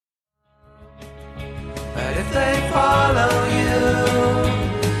if they follow you,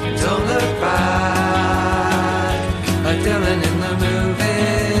 don't look back, like Dylan in the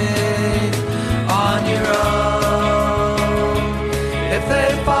movie, on your own, if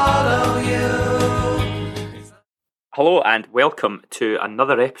they follow you. Hello and welcome to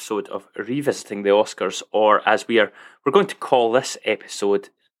another episode of Revisiting the Oscars, or as we're going to call this episode,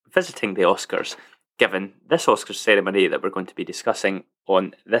 Visiting the Oscars, given this Oscars ceremony that we're going to be discussing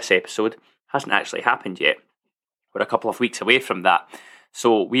on this episode hasn't actually happened yet. We're a couple of weeks away from that,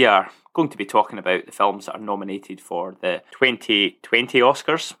 so we are going to be talking about the films that are nominated for the 2020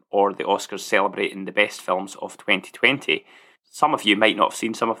 Oscars, or the Oscars celebrating the best films of 2020. Some of you might not have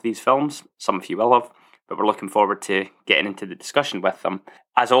seen some of these films, some of you will have, but we're looking forward to getting into the discussion with them.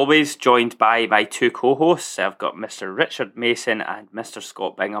 As always, joined by my two co-hosts, I've got Mr. Richard Mason and Mr.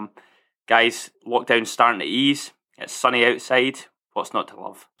 Scott Bingham. Guys, lockdown's starting to ease, it's sunny outside, what's not to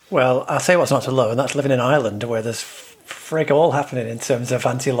love? Well, I'll say what's not to love, and that's living in Ireland where there's frig all happening in terms of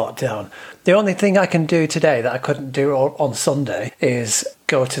anti-lockdown. The only thing I can do today that I couldn't do on Sunday is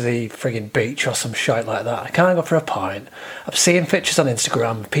go to the frigging beach or some shite like that. I can't go for a pint. I'm seeing pictures on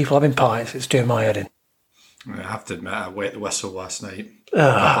Instagram of people having pints, it's doing my head in. I have to admit, I wet the whistle last night.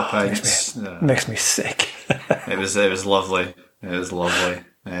 Makes me sick. It was lovely. It was lovely.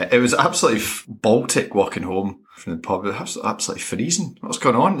 It was absolutely Baltic walking home from the pub. It was absolutely freezing. What's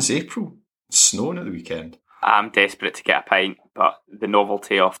going on? It's April. It's snowing at the weekend. I'm desperate to get a pint, but the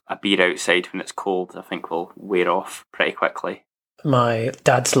novelty of a beer outside when it's cold, I think, will wear off pretty quickly. My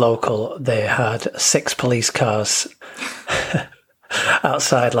dad's local, they had 6 police cars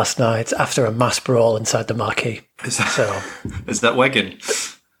outside last night after a mass brawl inside the marquee. Is that Wigan?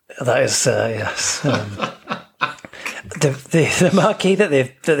 That is, yes. The marquee that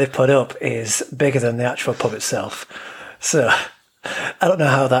they've put up is bigger than the actual pub itself. So I don't know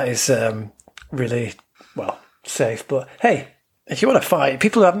how that is really, safe. But hey, if you want to fight,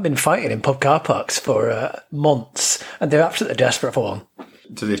 people who haven't been fighting in pub car parks for months, and they're absolutely desperate for one.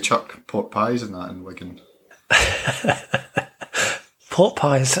 Do they chuck pork pies and that in Wigan? Pork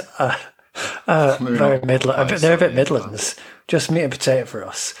pies are very Midland. They're a bit Midlands. Just meat and potato for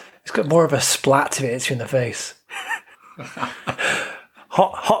us. It's got more of a splat to it. It's you in the face.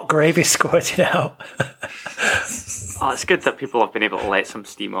 hot gravy squirting out. Oh, it's good that people have been able to let some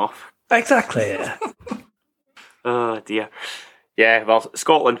steam off. Exactly. Yeah. Oh dear. Yeah, well,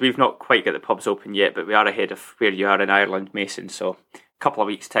 Scotland, we've not quite got the pubs open yet, but we are ahead of where you are in Ireland, Mason. So a couple of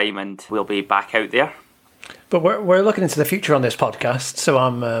weeks' time and we'll be back out there. But we're looking into the future on this podcast, so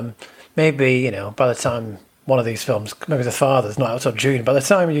I'm maybe, by the time one of these films, maybe The Father's not out until June, by the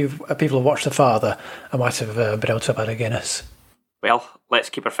time people have watched The Father, I might have been able to have had a Guinness. Well, let's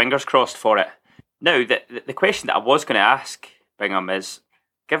keep our fingers crossed for it. Now, the question that I was going to ask, Bingham, is,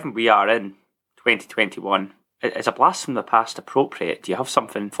 given we are in 2021, is a blast from the past appropriate? Do you have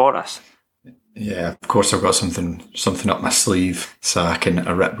something for us? Yeah, of course I've got something up my sleeve, so I can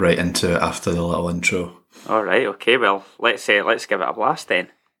rip right into it after the little intro. All right, okay, well, let's give it a blast then.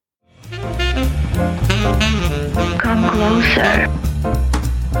 Come closer.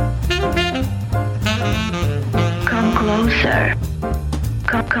 Come closer.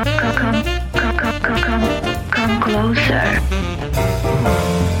 Come closer.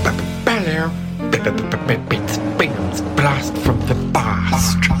 Blast from the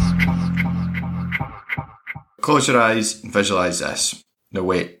past. Close your eyes and visualise this. No,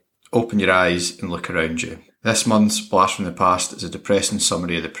 wait. Open your eyes and look around you. This month's Blast from the Past is a depressing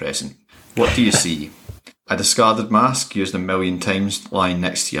summary of the present. What do you see? A discarded mask used a million times lying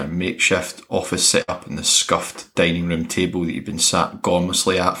next to your makeshift office setup on the scuffed dining room table that you've been sat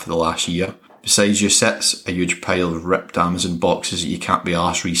gormlessly at for the last year. Beside you sits a huge pile of ripped Amazon boxes that you can't be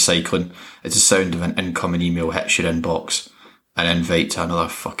arsed recycling as the sound of an incoming email hits your inbox. An invite to another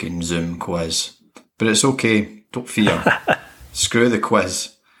fucking Zoom quiz. But it's okay, don't fear. Screw the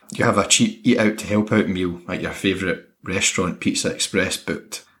quiz. You have a cheap eat out to help out meal at your favourite restaurant Pizza Express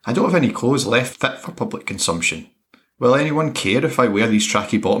booked. I don't have any clothes left fit for public consumption. Will anyone care if I wear these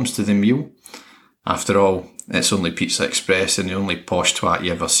tracky bottoms to the meal? After all, it's only Pizza Express and the only posh twat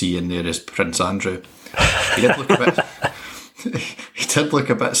you ever see in there is Prince Andrew. He did look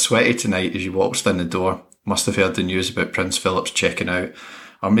a bit sweaty tonight as you walked in the door. Must have heard the news about Prince Philip's checking out.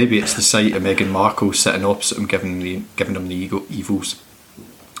 Or maybe it's the sight of Meghan Markle sitting opposite him giving him the evils.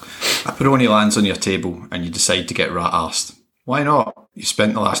 A Peroni lands on your table and you decide to get rat-arsed. Why not? You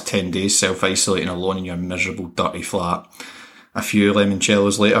spent the last 10 days self-isolating alone in your miserable, dirty flat. A few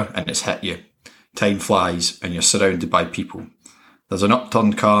limoncellos later and it's hit you. Time flies and you're surrounded by people. There's an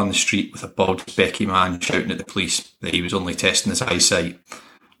upturned car on the street with a bald, specky man shouting at the police that he was only testing his eyesight.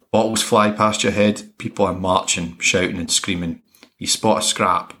 Bottles fly past your head, people are marching, shouting and screaming. You spot a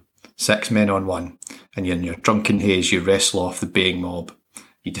scrap, 6 men on one, and in your drunken haze you wrestle off the baying mob.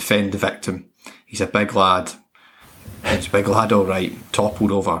 You defend the victim. He's a big lad. He's a big lad all right,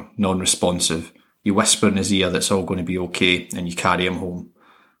 toppled over, non-responsive. You whisper in his ear that it's all going to be okay, and you carry him home.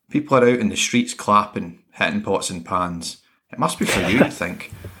 People are out in the streets clapping, hitting pots and pans. It must be for you, you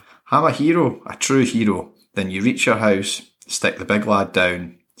think. I'm a hero, a true hero. Then you reach your house, stick the big lad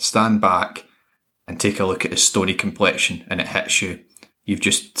down, stand back, and take a look at his stony complexion, and it hits you. You've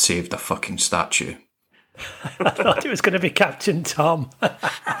just saved a fucking statue. I thought it was going to be Captain Tom.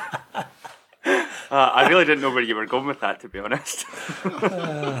 I really didn't know where you were going with that, to be honest.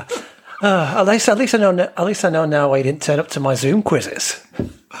 At least I know. At least I know now why you didn't turn up to my Zoom quizzes.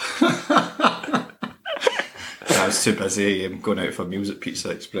 I was too busy going out for meals at Pizza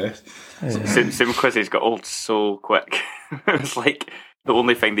Express. Zoom quizzes got old so quick. It was like the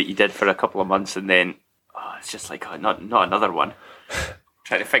only thing that you did for a couple of months, and then it's just like not another one.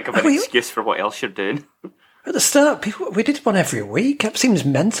 Trying to think of an excuse for what else you're doing. At the start, we did one every week. It seems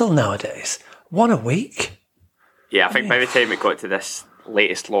mental nowadays. One a week. Yeah, I think by the time it got to this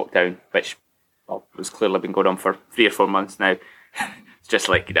latest lockdown, which was clearly been going on for 3 or 4 months now, it's just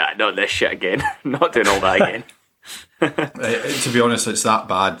like, nah, not this shit again. Not doing all that again. To be honest, it's that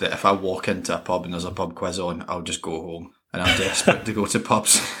bad that if I walk into a pub and there's a pub quiz on, I'll just go home. And I'm desperate to go to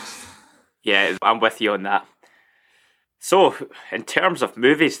pubs. Yeah, I'm with you on that. So, in terms of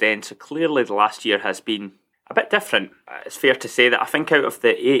movies then, so clearly the last year has been a bit different. It's fair to say that I think out of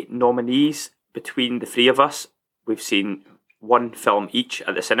the 8 nominees between the 3 of us, we've seen 1 film each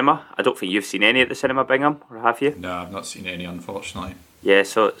at the cinema. I don't think you've seen any at the cinema, Bingham, or have you? No, I've not seen any, unfortunately. Yeah,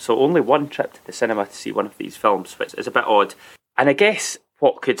 so only 1 trip to the cinema to see one of these films, which is a bit odd. And I guess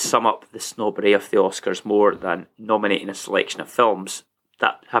what could sum up the snobbery of the Oscars more than nominating a selection of films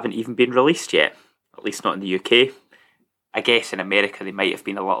that haven't even been released yet, at least not in the UK. I guess in America they might have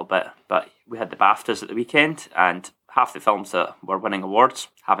been a little bit, but we had the BAFTAs at the weekend, and half the films that were winning awards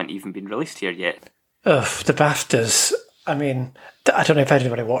haven't even been released here yet. Ugh, the BAFTAs. I mean, I don't know if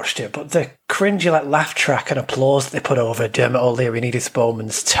anybody watched it, but the cringy laugh track and applause that they put over Dermot O'Leary and Edith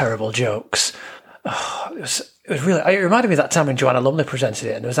Bowman's terrible jokes. Oh, it was really. It reminded me of that time when Joanna Lumley presented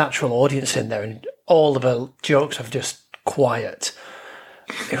it, and there was actual audience in there, and all of the jokes were just quiet.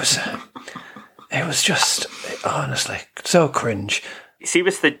 It was just honestly so cringe. See,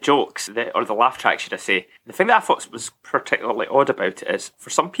 with the jokes, or the laugh track, should I say, the thing that I thought was particularly odd about it is, for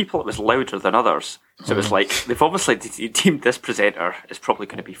some people it was louder than others. So it was like, they've obviously deemed this presenter is probably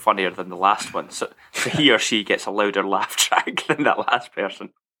going to be funnier than the last one. So he or she gets a louder laugh track than that last person.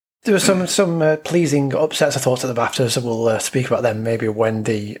 There were some pleasing upsets, I thought, at the BAFTAs, and we'll speak about them maybe when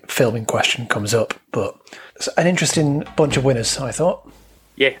the film in question comes up. But it's an interesting bunch of winners, I thought.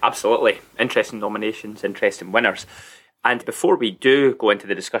 Yeah, absolutely. Interesting nominations, interesting winners. And before we do go into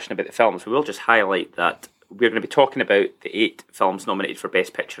the discussion about the films, we will just highlight that we're going to be talking about the 8 films nominated for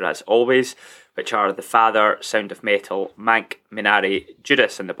Best Picture as always, which are The Father, Sound of Metal, Mank, Minari,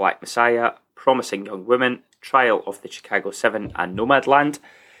 Judas and the Black Messiah, Promising Young Woman, Trial of the Chicago 7 and Nomadland.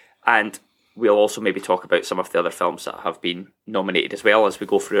 And we'll also maybe talk about some of the other films that have been nominated as well as we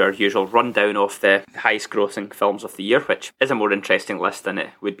go through our usual rundown of the highest grossing films of the year, which is a more interesting list than it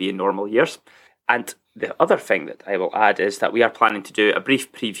would be in normal years. And the other thing that I will add is that we are planning to do a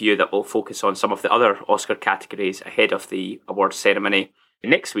brief preview that will focus on some of the other Oscar categories ahead of the awards ceremony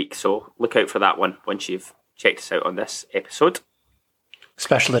next week. So look out for that one once you've checked us out on this episode.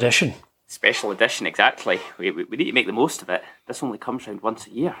 Special edition. Special edition, exactly. We need to make the most of it. This only comes around once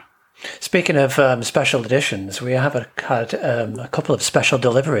a year. Speaking of special editions, we have had a couple of special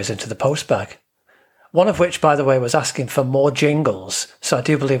deliveries into the postbag. One of which, by the way, was asking for more jingles. So I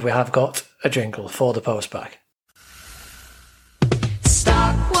do believe we have got a jingle for the postbag.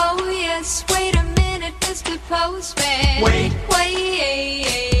 Stop, whoa, yes, wait a minute, Mr. Postman. Wait,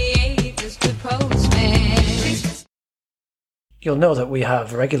 Mr. Postman. You'll know that we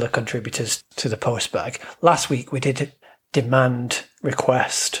have regular contributors to the postbag. Last week we did demand,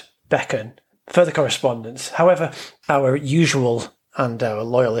 request, beckon, further correspondence. However, our usual and our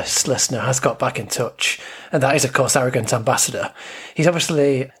loyalist listener has got back in touch, and that is, of course, Arrogant Ambassador. He's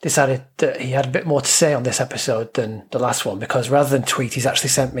obviously decided that he had a bit more to say on this episode than the last one, because rather than tweet, he's actually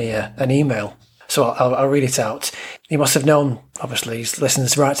sent me an email. So I'll read it out. He must have known, obviously, he's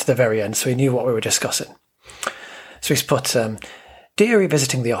listened right to the very end, so he knew what we were discussing. So he's put, Dear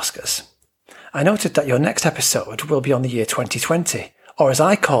Revisiting the Oscars, I noted that your next episode will be on the year 2020, or as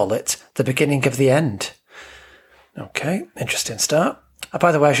I call it, the beginning of the end. Okay, interesting start.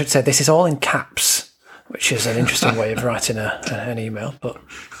 By the way, I should say this is all in caps. which is an interesting way of writing an email. But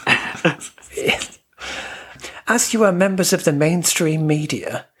as you are members of the mainstream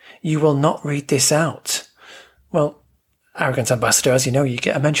media, you will not read this out. Well, Arrogant Ambassador, as you know, you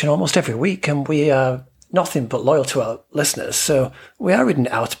get a mention almost every week, and we are nothing but loyal to our listeners, so we are reading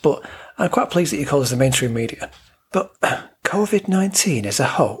it out, but I'm quite pleased that you call us the mainstream media. But COVID-19 is a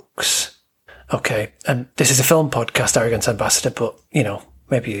hoax. Okay, and this is a film podcast, Arrogant Ambassador, but,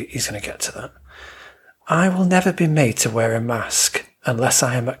 maybe he's going to get to that. I will never be made to wear a mask unless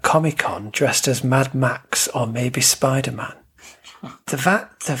I am at Comic-Con dressed as Mad Max or maybe Spider-Man.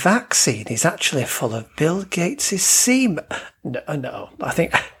 The vaccine is actually full of Bill Gates' semen. No, I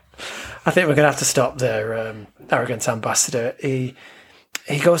think we're going to have to stop there, Arrogant Ambassador. He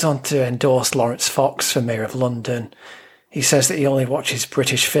goes on to endorse Lawrence Fox for Mayor of London. He says that he only watches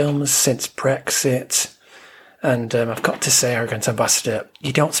British films since Brexit. And I've got to say, Arrogant Ambassador,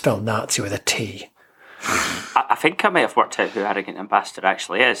 you don't spell Nazi with a T. I think I might have worked out who Arrogant Ambassador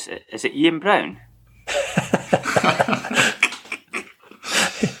actually is. Is it Ian Brown?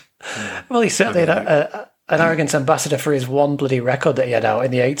 Well, he's certainly an Arrogant Ambassador for his one bloody record that he had out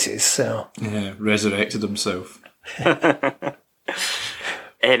in the 80s. So Yeah, resurrected himself.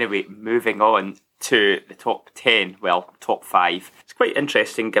 Anyway, moving on to the top 10, top 5. It's quite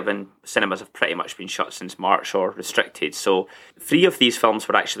interesting given cinemas have pretty much been shut since March or restricted. So 3 of these films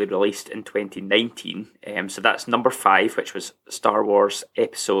were actually released in 2019. So that's number 5, which was Star Wars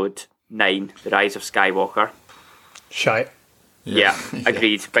Episode 9, The Rise of Skywalker. shite. Yeah,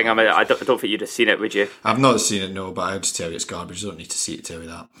 agreed. Bingham, I don't think you'd have seen it, would you? I've not seen it, no, but I would just tell you it's garbage. I don't need to see it to tell you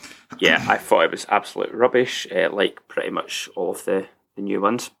that. Yeah, I thought it was absolute rubbish, like pretty much all of the new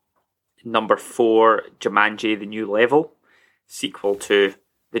ones. Number 4, Jumanji: The New Level, sequel to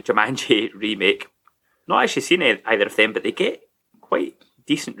the Jumanji remake. Not actually seen either of them, but they get quite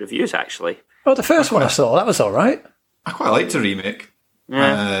decent reviews, actually. Well, the first one I saw, that was all right. I quite liked the remake.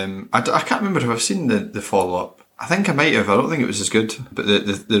 Yeah. I can't remember if I've seen the follow-up. I think I might have. I don't think it was as good, but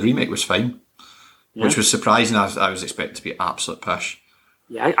the remake was fine, which was surprising. I was expecting to be absolute pish.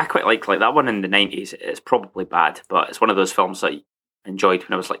 Yeah, I quite like that one in the 90s. It's probably bad, but it's one of those films that I enjoyed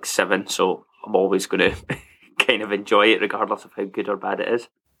when I was like 7, so I'm always going to kind of enjoy it regardless of how good or bad it is.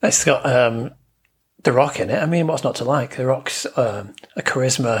 It's got The Rock in it. I mean, what's not to like? The Rock's a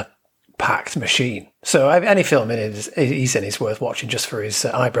charisma-packed machine. So any film he's in is worth watching just for his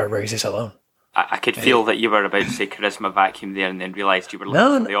eyebrow raises alone. I could feel that you were about to say charisma vacuum there and then realised you were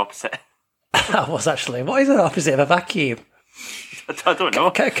looking for the opposite. I was actually. What is the opposite of a vacuum? I don't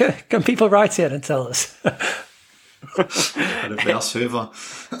know. Can people write in and tell us? Reverse Hoover.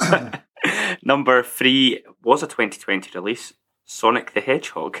 Number 3 was a 2020 release, Sonic the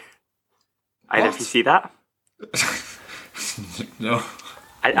Hedgehog. Either of you see that? No.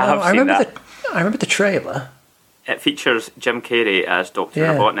 I have seen that. I remember the trailer. It features Jim Carrey as Dr.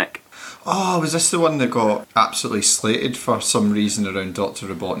 Robotnik. Oh, was this the one that got absolutely slated for some reason around Dr.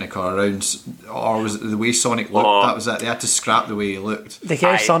 Robotnik or was it the way Sonic looked? Oh. That was it. They had to scrap the way he looked. They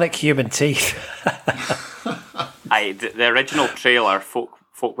gave Sonic human teeth. The original trailer, folk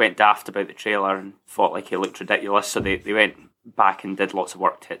went daft about the trailer and thought like he looked ridiculous, so they went back and did lots of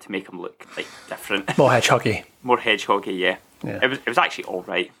work to make him look like different. More hedgehoggy. More hedgehoggy, yeah. It was actually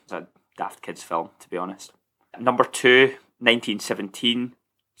alright. It was a daft kids film, to be honest. Number 2, 1917.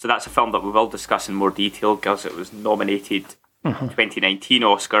 So that's a film that we will discuss in more detail because it was nominated 2019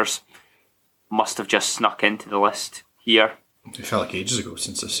 Oscars. Must have just snuck into the list here. It felt like ages ago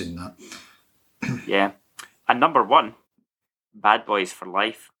since I've seen that. Yeah. And number 1, Bad Boys for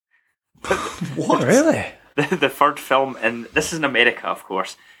Life. What? Really? The third film, and this is in America, of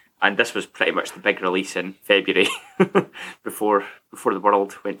course, and this was pretty much the big release in February before the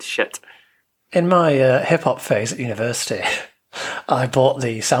world went to shit. In my hip-hop phase at university, I bought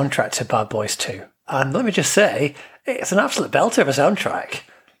the soundtrack to Bad Boys 2. And let me just say, it's an absolute belter of a soundtrack.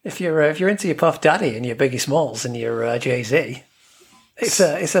 If you're into your Puff Daddy and your Biggie Smalls and your Jay-Z, it's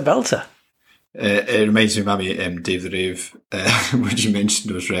a belter. It reminds me of my mate, Dave the Rave, when you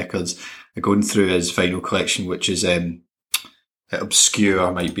mentioned those records, going through his vinyl collection, which is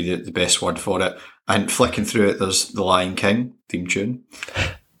obscure, might be the best word for it, and flicking through it, there's the Lion King theme tune.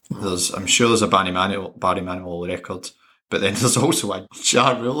 I'm sure there's a Barry Manilow record, but then there's also a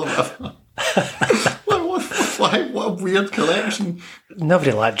Ja Rule. What a weird collection.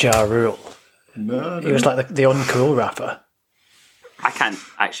 Nobody liked Ja Rule. No. He was like the uncool rapper. I can't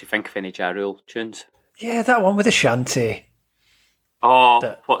actually think of any Ja Rule tunes. Yeah, that one with the shanty.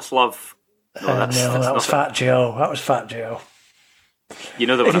 Oh, What's Love? No, that was Fat Joe. That was Fat Joe. You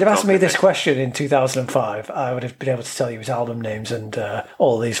know the If one you'd I'm have asked me talking this about. question in 2005, I would have been able to tell you his album names and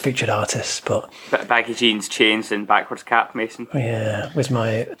all these featured artists. But Bit of baggy jeans, chains, and backwards cap, Mason. yeah, with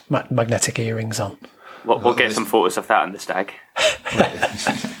my magnetic earrings on. We'll get some photos of that on the stag.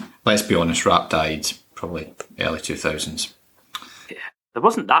 Let's be honest, rap died probably early 2000s. There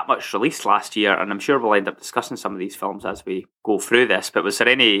wasn't that much released last year, and I'm sure we'll end up discussing some of these films as we go through this. But was there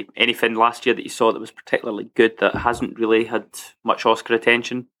anything last year that you saw that was particularly good that hasn't really had much Oscar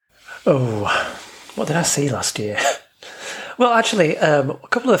attention? Oh, what did I see last year? Well, actually, a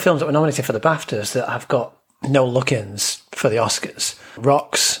couple of the films that were nominated for the BAFTAs that have got no look-ins for the Oscars.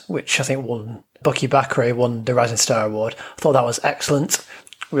 Rocks, which I think won, Bucky Bakray won the Rising Star Award. I thought that was excellent.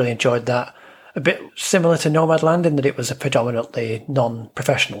 Really enjoyed that. A bit similar to Nomadland in that it was a predominantly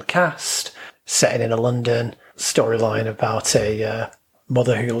non-professional cast, setting in a London storyline about a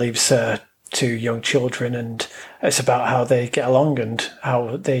mother who leaves her two young children, and it's about how they get along and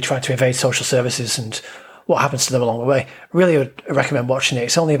how they try to evade social services and what happens to them along the way. Really would recommend watching it.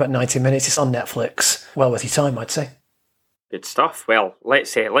 It's only about 90 minutes. It's on Netflix. Well worth your time, I'd say. Good stuff. Well,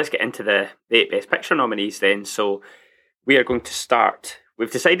 let's get into the 8 Best Picture nominees then. So we are going to start. We've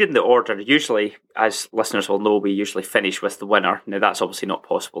decided in the order. Usually, as listeners will know, we usually finish with the winner. Now, that's obviously not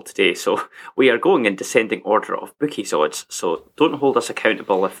possible today. So we are going in descending order of bookies odds. So don't hold us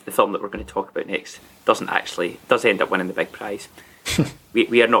accountable if the film that we're going to talk about next does end up winning the big prize.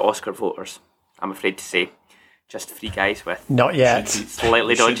 we are not Oscar voters, I'm afraid to say. Just three guys with Not yet.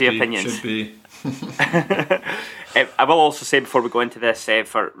 slightly dodgy opinions. Should be. I will also say before we go into this,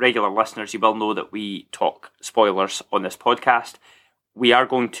 for regular listeners, you will know that we talk spoilers on this podcast. We are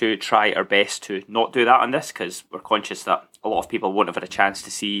going to try our best to not do that on this because we're conscious that a lot of people won't have had a chance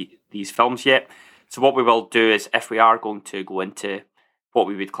to see these films yet. So what we will do is if we are going to go into what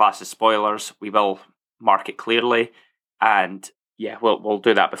we would class as spoilers, we will mark it clearly, and yeah, we'll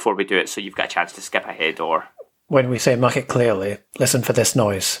do that before we do it so you've got a chance to skip ahead or... When we say mark it clearly, listen for this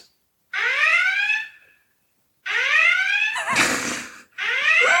noise.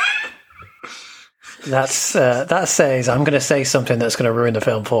 That says I'm going to say something that's going to ruin the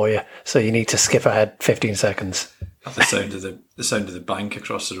film for you, so you need to skip ahead 15 seconds. The sound of the bank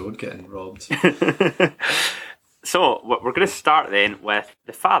across the road getting robbed. So we're going to start then with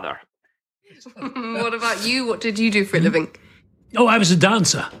The Father. What about you? What did you do for a living? Oh, I was a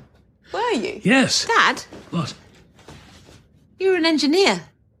dancer. Were you? Yes. Dad, What? you're an engineer.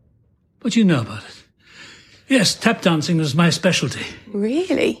 What do you know about it? Yes, tap dancing was my specialty.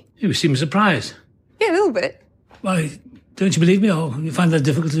 Really? You seem surprised. Yeah, a little bit. Why, don't you believe me, or you find that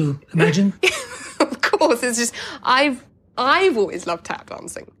difficult to imagine? Of course, it's just I've always loved tap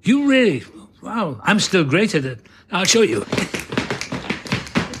dancing. You really? Wow, I'm still great at it. I'll show you.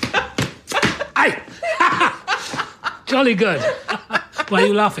 Aye! Jolly good. Why are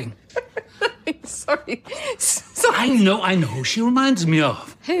you laughing? Sorry. I know who she reminds me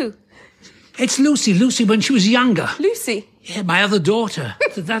of. Who? It's Lucy when she was younger. Lucy. Yeah, my other daughter.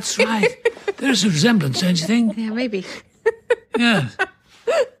 That's right. There's a resemblance, don't you think? Yeah, maybe. Yes.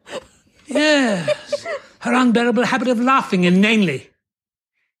 Yes. Her unbearable habit of laughing inanely.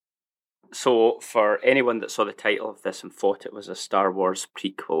 So, for anyone that saw the title of this and thought it was a Star Wars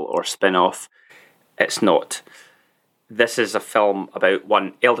prequel or spin-off, it's not. This is a film about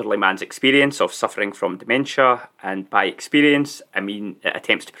one elderly man's experience of suffering from dementia, and by experience, I mean it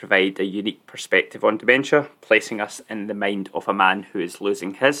attempts to provide a unique perspective on dementia, placing us in the mind of a man who is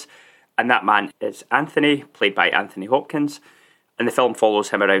losing his, and that man is Anthony, played by Anthony Hopkins, and the film follows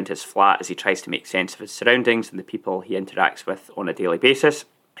him around his flat as he tries to make sense of his surroundings and the people he interacts with on a daily basis.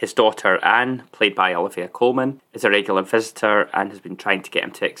 His daughter, Anne, played by Olivia Colman, is a regular visitor and has been trying to get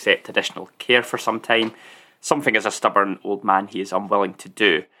him to accept additional care for some time, something as a stubborn old man he is unwilling to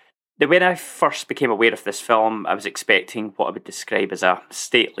do. Now, when I first became aware of this film, I was expecting what I would describe as a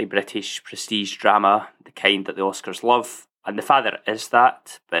stately British prestige drama, the kind that the Oscars love, and The Father is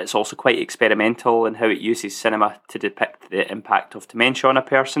that, but it's also quite experimental in how it uses cinema to depict the impact of dementia on a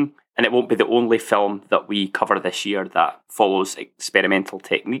person. And it won't be the only film that we cover this year that follows experimental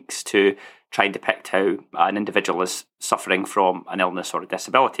techniques to try and depict how an individual is suffering from an illness or a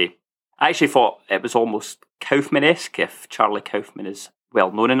disability. I actually thought it was almost Kaufman-esque, if Charlie Kaufman is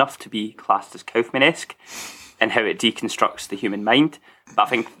well known enough to be classed as Kaufman-esque, in how it deconstructs the human mind. But I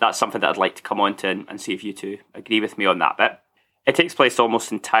think that's something that I'd like to come on to and see if you two agree with me on that bit. It takes place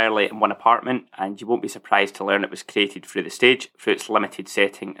almost entirely in one apartment, and you won't be surprised to learn it was created through the stage, through its limited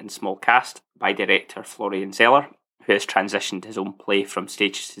setting and small cast, by director Florian Zeller, who has transitioned his own play from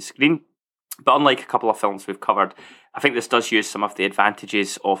stage to screen. But unlike a couple of films we've covered, I think this does use some of the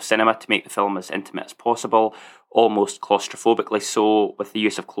advantages of cinema to make the film as intimate as possible, almost claustrophobically so, with the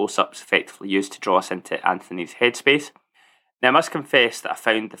use of close-ups effectively used to draw us into Anthony's headspace. Now, I must confess that I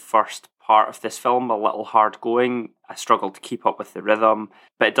found the first part of this film a little hard going. I struggled to keep up with the rhythm,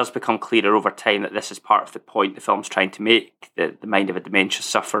 but it does become clearer over time that this is part of the point the film's trying to make. The mind of a dementia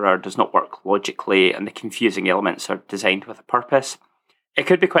sufferer does not work logically, and the confusing elements are designed with a purpose. It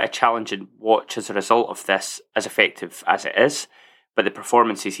could be quite a challenging watch as a result of this, as effective as it is, but the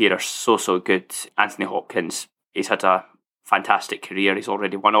performances here are so good. Anthony Hopkins, he's had a fantastic career. He's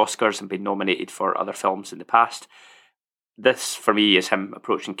already won Oscars and been nominated for other films in the past. This, for me, is him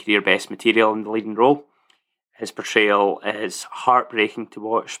approaching career best material in the leading role. His portrayal is heartbreaking to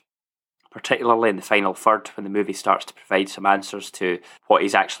watch, particularly in the final third when the movie starts to provide some answers to what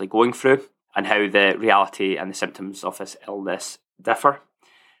he's actually going through and how the reality and the symptoms of his illness differ.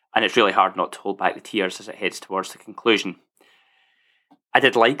 And it's really hard not to hold back the tears as it heads towards the conclusion. I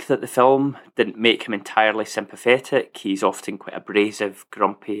did like that the film didn't make him entirely sympathetic. He's often quite abrasive,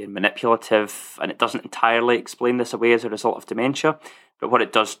 grumpy and manipulative, and it doesn't entirely explain this away as a result of dementia. But what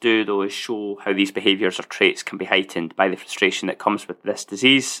it does do, though, is show how these behaviours or traits can be heightened by the frustration that comes with this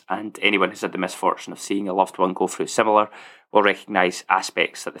disease, and anyone who's had the misfortune of seeing a loved one go through similar will recognise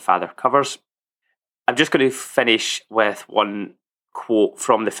aspects that the father covers. I'm just going to finish with one quote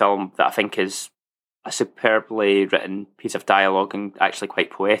from the film that I think is a superbly written piece of dialogue and actually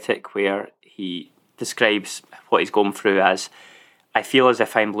quite poetic, where he describes what he's going through as, "I feel as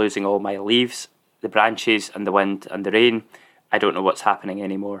if I'm losing all my leaves, the branches and the wind and the rain. I don't know what's happening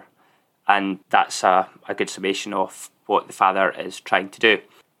anymore." And that's a good summation of what the father is trying to do.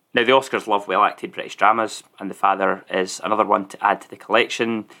 Now, the Oscars love well-acted British dramas, and The Father is another one to add to the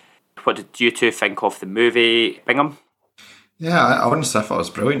collection. What did you two think of the movie, Bingham? Yeah, I honestly thought it was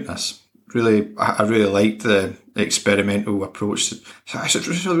brilliant, this. I really liked the experimental approach. It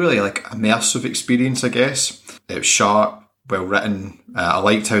was really like immersive experience, I guess. It was sharp, well written. I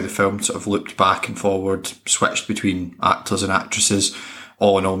liked how the film sort of looped back and forward, switched between actors and actresses.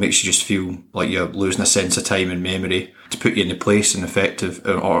 All in all, makes you just feel like you're losing a sense of time and memory to put you in the place and effective,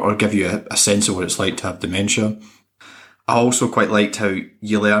 or give you a sense of what it's like to have dementia. I also quite liked how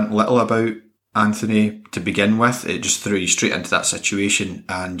you learnt little about Anthony to begin with. It just threw you straight into that situation,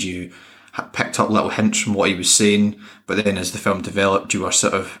 and you picked up little hints from what he was saying, but then as the film developed, you were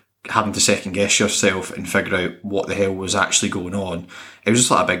sort of having to second guess yourself and figure out what the hell was actually going on. It was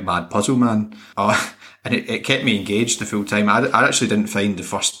just like a big mad puzzle, man. And it kept me engaged the full time. I actually didn't find the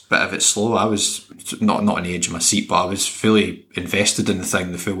first bit of it slow. I was not on the edge of my seat, but I was fully invested in the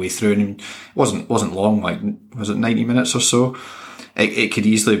thing the full way through. And it wasn't long, like, was it 90 minutes or so? It could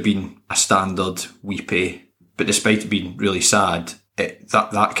easily have been a standard weepy, but despite it being really sad,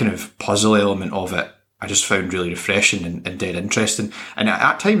 that kind of puzzle element of it, I just found really refreshing and dead interesting. And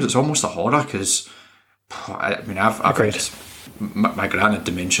at times it's almost a horror, because I've Agreed. My gran had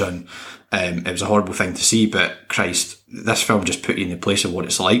dementia, and it was a horrible thing to see, but Christ, this film just put you in the place of what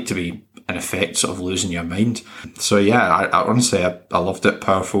it's like to be, in effect, sort of losing your mind. So yeah, I honestly, I loved it,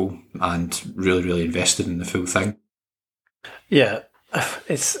 powerful, and really, really invested in the full thing. Yeah,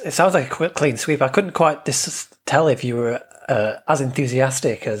 it sounds like a quick, clean sweep. I couldn't quite tell if you were as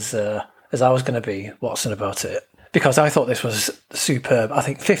enthusiastic as I was going to be, Watson, about it, because I thought this was superb. I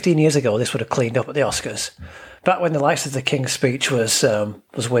think 15 years ago this would have cleaned up at the Oscars. Back when the likes of The King's Speech was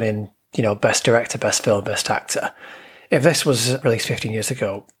winning, Best Director, Best Film, Best Actor. If this was released 15 years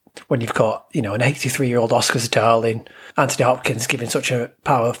ago, when you've got, an 83-year-old Oscars darling, Anthony Hopkins giving such a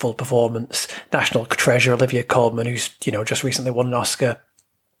powerful performance, national treasure Olivia Colman, who's, just recently won an Oscar.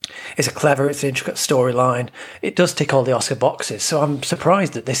 It's a clever, it's an intricate storyline. It does tick all the Oscar boxes. So I'm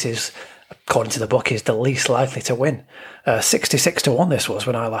surprised that this is, according to the book, is the least likely to win. 66-1 this was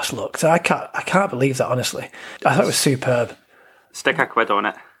when I last looked. So I can't believe that, honestly. I thought it was superb. Stick a quid on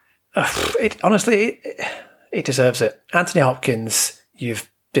it. It deserves it. Anthony Hopkins, you've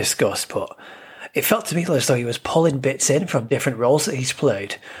discussed, but it felt to me as though he was pulling bits in from different roles that he's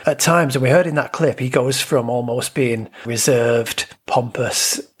played. At times, and we heard in that clip, he goes from almost being reserved,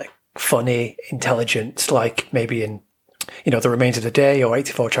 pompous, funny, intelligent, like maybe in, The Remains of the Day or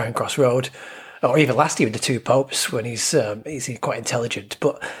 84 Charing Cross Road, or even last year in The Two Popes, when he's quite intelligent.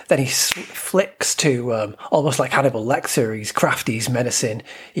 But then he flicks to almost like Hannibal Lecter. He's crafty, he's menacing.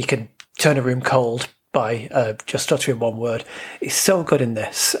 He can turn a room cold by just uttering one word. He's so good in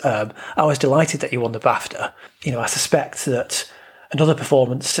this. I was delighted that he won the BAFTA. I suspect that another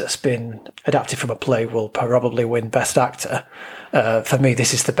performance that's been adapted from a play will probably win Best Actor. For me,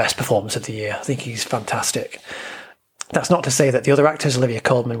 this is the best performance of the year. I think he's fantastic. That's not to say that the other actors, Olivia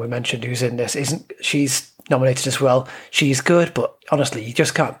Colman, we mentioned, who's in this, she's nominated as well. She's good, but honestly, you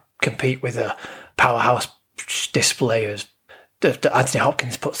just can't compete with a powerhouse display as that Anthony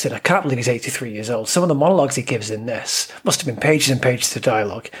Hopkins puts in. I can't believe he's 83 years old. Some of the monologues he gives in this must have been pages and pages of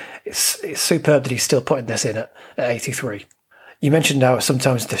dialogue. It's superb that he's still putting this in at 83. You mentioned how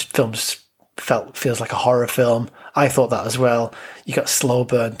sometimes the films feels like a horror film. I thought that as well. You got slow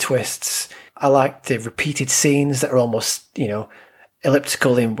burn twists. I like the repeated scenes that are almost,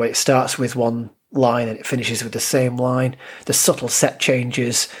 elliptical in where it starts with one line and it finishes with the same line. The subtle set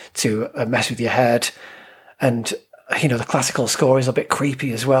changes to mess with your head. And, the classical score is a bit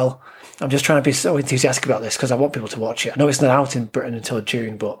creepy as well. I'm just trying to be so enthusiastic about this because I want people to watch it. I know it's not out in Britain until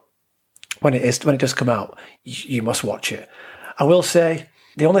June, but when it does come out, you must watch it. I will say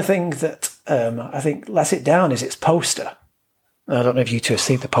the only thing that I think lets it down is its poster. I don't know if you two have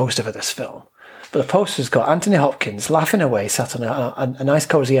seen the poster for this film, but the poster's got Anthony Hopkins laughing away, sat on a nice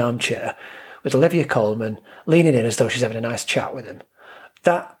cosy armchair with Olivia Colman leaning in as though she's having a nice chat with him.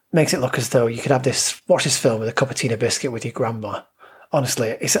 That makes it look as though you could watch this film with a cup of tea and a biscuit with your grandma.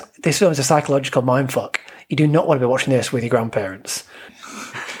 Honestly, this film is a psychological mindfuck. You do not want to be watching this with your grandparents.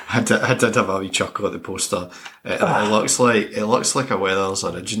 I did have a wee chuckle at the poster. It looks like a Weathers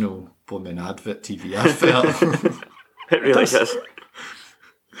original blooming advert TV advert. It really does.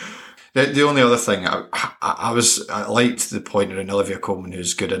 The only other thing I liked the point around Olivia Colman,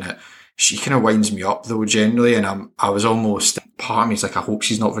 who's good in it. She kind of winds me up though generally, and I was almost, part of me is like, I hope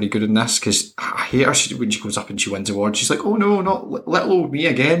she's not very good in this because I hate her when she goes up and she wins awards. She's like, oh no, not little old me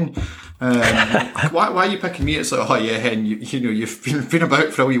again. Why are you picking me? It's like, oh yeah, and you've been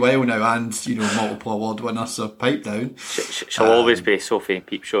about for a wee while now, and multiple award winner, so pipe down. She'll always be Sophie and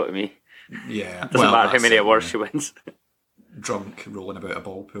Peep Show to me. Yeah, doesn't matter how many awards she wins. Drunk rolling about a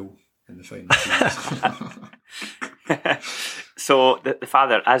ball pool in the final. So the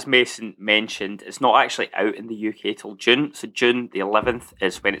Father, as Mason mentioned, it's not actually out in the UK till June. So June the 11th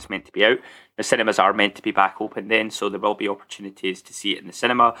is when it's meant to be out. The cinemas are meant to be back open then, so there will be opportunities to see it in the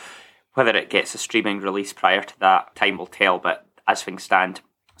cinema. Whether it gets a streaming release prior to that, time will tell. But as things stand,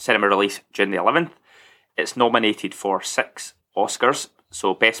 cinema release June the 11th. It's nominated for 6 Oscars.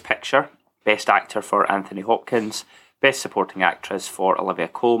 So Best Picture, Best Actor for Anthony Hopkins, Best Supporting Actress for Olivia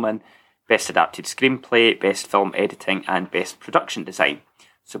Colman, Best Adapted Screenplay, Best Film Editing, and Best Production Design.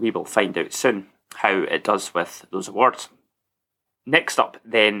 So we will find out soon how it does with those awards. Next up,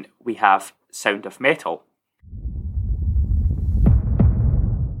 then, we have Sound of Metal.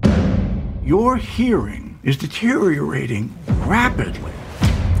 Your hearing is deteriorating rapidly.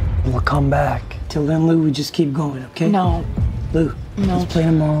 We'll come back. Till then, Lou, we just keep going, okay? No. Lou, no. Let's play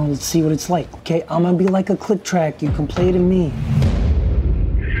tomorrow. Let's see what it's like, okay? I'm gonna be like a click track. You can play to me.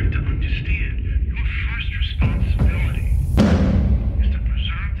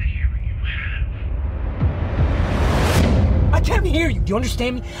 I can't hear you. Do you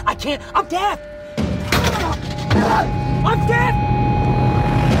understand me? I can't. I'm deaf. I'm deaf.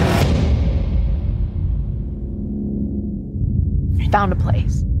 I found a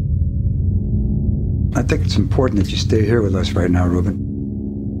place. I think it's important that you stay here with us right now, Ruben.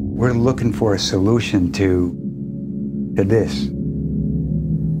 We're looking for a solution to this.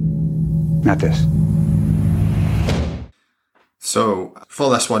 Not this. So, for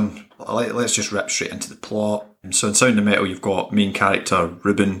this one, let's just rip straight into the plot. So in Sound of Metal, you've got main character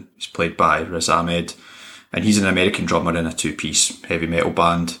Ruben, who's played by Riz Ahmed, and he's an American drummer in a 2-piece heavy metal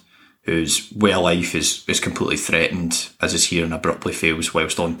band whose way of life is completely threatened as his hearing abruptly fails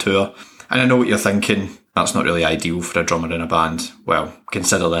whilst on tour. And I know what you're thinking, that's not really ideal for a drummer in a band. Well,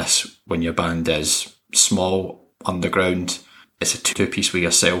 consider this, when your band is small, underground, it's a 2-piece with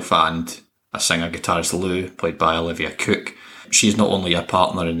yourself and a singer-guitarist Lou, played by Olivia Cook. She's not only your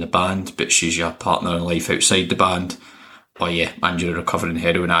partner in the band, but she's your partner in life outside the band. Oh yeah, and you're a recovering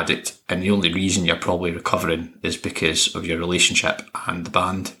heroin addict, and the only reason you're probably recovering is because of your relationship and the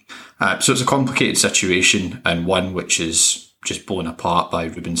band. So it's a complicated situation, and one which is just blown apart by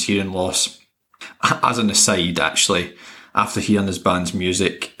Ruben's hearing loss. As an aside, actually, after hearing his band's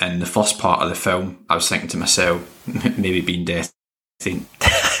music in the first part of the film, I was thinking to myself, maybe being deaf, I think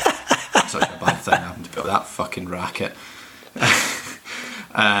such a bad thing having to put up that fucking racket.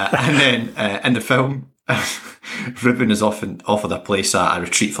 And then in the film, Ruben is often offered a place at a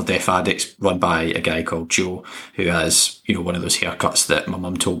retreat for deaf addicts run by a guy called Joe, who has, one of those haircuts that my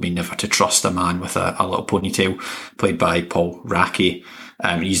mum told me never to trust, a man with a little ponytail, played by Paul Rackey.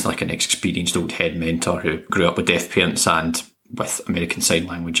 He's like an experienced old head mentor who grew up with deaf parents and with American Sign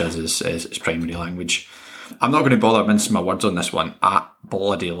Language as his primary language. I'm not going to bother mincing my words on this one. I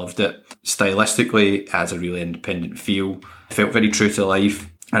bloody loved it. Stylistically, it has a really independent feel. It felt very true to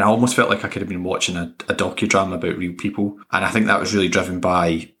life. And I almost felt like I could have been watching a docudrama about real people. And I think that was really driven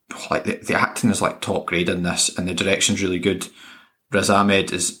by, like, the acting is like top grade in this, and the direction's really good. Riz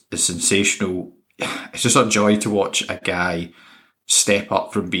Ahmed is sensational. It's just a joy to watch a guy step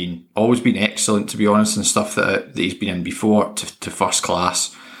up from always been excellent, to be honest, and stuff that he's been in before, to first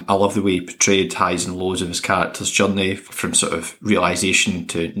class. I love the way he portrayed highs and lows of his character's journey, from sort of realisation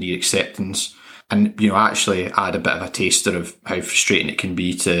to near acceptance. And, you know, actually I had a bit of a taster of how frustrating it can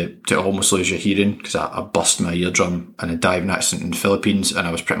be to almost lose your hearing, because I bust my eardrum in a diving accident in the Philippines, and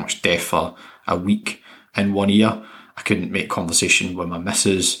I was pretty much deaf for a week in one ear. I couldn't make conversation with my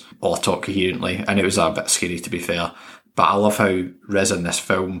missus or talk coherently, and it was a bit scary, to be fair. But I love how Riz in this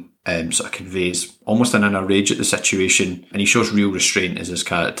film sort of conveys almost an inner rage at the situation, and he shows real restraint as his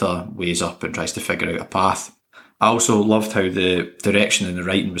character weighs up and tries to figure out a path. I also loved how the direction and the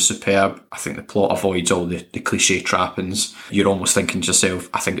writing was superb. I think the plot avoids all the cliche trappings. You're almost thinking to yourself,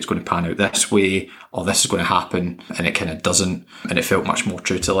 I think it's going to pan out this way, or this is going to happen, and it kind of doesn't, and it felt much more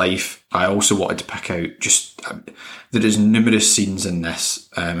true to life. I also wanted to pick out there is numerous scenes in this,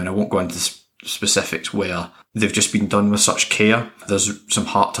 and I won't go into specifics, where they've just been done with such care. There's some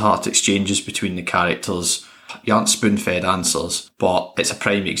heart-to-heart exchanges between the characters. You aren't spoon-fed answers, but it's a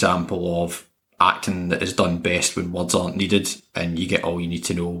prime example of acting that is done best when words aren't needed, and you get all you need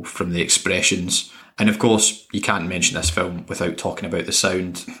to know from the expressions. And of course, you can't mention this film without talking about the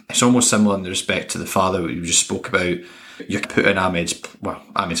sound. It's almost similar in the respect to The Father, that we just spoke about. You put in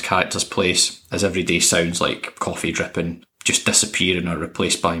Ahmed's character's place, as everyday sounds like coffee dripping just disappearing or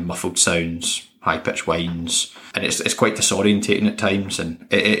replaced by muffled sounds, high-pitched whines, and it's quite disorientating at times. And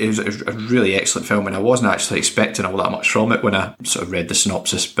it was a really excellent film, and I wasn't actually expecting all that much from it when I sort of read the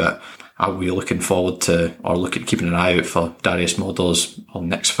synopsis, but I'll be looking forward to, or keeping an eye out for Darius Mulder's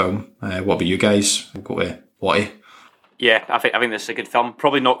next film. What about you guys? We'll go to Watty. Yeah, I think this is a good film.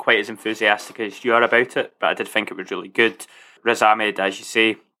 Probably not quite as enthusiastic as you are about it, but I did think it was really good. Riz Ahmed, as you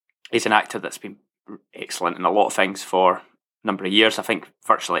say, he's an actor that's been excellent in a lot of things for a number of years. I think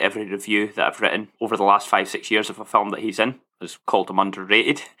virtually every review that I've written over the last 5-6 years of a film that he's in has called him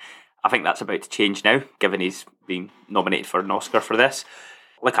underrated. I think that's about to change now, given he's been nominated for an Oscar for this.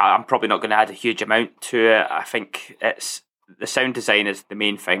 Look, I'm probably not going to add a huge amount to it. I think it's the sound design is the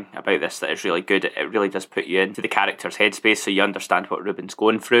main thing about this that is really good. It really does put you into the character's headspace, so you understand what Ruben's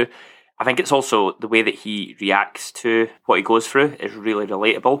going through. I think it's also the way that he reacts to what he goes through is really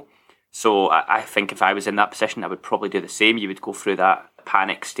relatable. So I think if I was in that position, I would probably do the same. You would go through that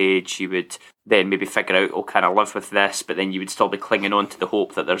panic stage. You would then maybe figure out, oh, can I live with this? But then you would still be clinging on to the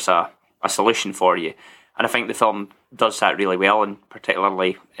hope that there's a solution for you. And I think the film does that really well, and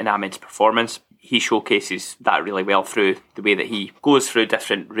particularly in Ahmed's performance, he showcases that really well through the way that he goes through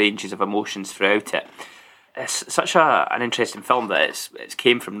different ranges of emotions throughout it. It's such an interesting film that it's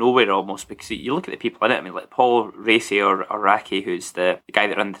came from nowhere almost, because you look at the people in it. I mean, like Paul Raci or Raki, who's the guy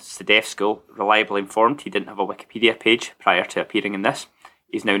that runs the deaf school, reliably informed. He didn't have a Wikipedia page prior to appearing in this.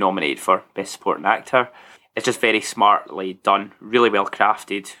 He's now nominated for Best Supporting Actor. It's just very smartly done, really well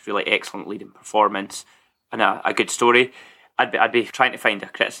crafted, really excellent leading performance, and a good story. I'd be trying to find a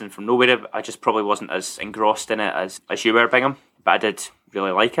criticism from nowhere. I just probably wasn't as engrossed in it as you were, Bingham, but I did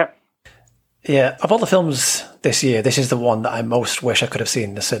really like it. Yeah, of all the films this year, this is the one that I most wish I could have seen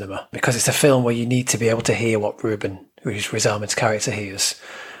in the cinema, because it's a film where you need to be able to hear what Ruben, who's Riz Ahmed's character, hears.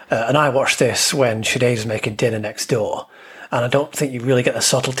 And I watched this when Sinead was making dinner next door, and I don't think you really get the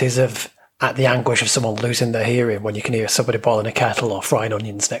subtleties of the anguish of someone losing their hearing when you can hear somebody boiling a kettle or frying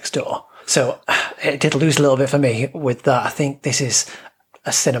onions next door. So it did lose a little bit for me with that. I think this is a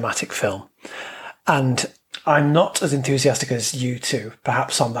cinematic film. And I'm not as enthusiastic as you two,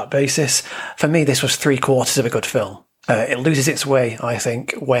 perhaps on that basis. For me, this was 3/4 of a good film. It loses its way, I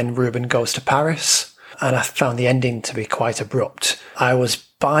think, when Ruben goes to Paris, and I found the ending to be quite abrupt. I was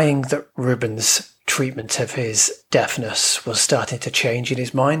buying that Ruben's treatment of his deafness was starting to change in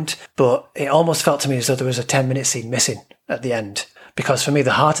his mind, but it almost felt to me as though there was a 10-minute scene missing at the end. Because for me,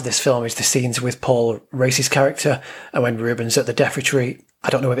 the heart of this film is the scenes with Paul Raci's character, and when Ruben's at the deaf retreat. I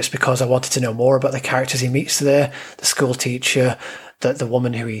don't know if it's because I wanted to know more about the characters he meets there, the school teacher, the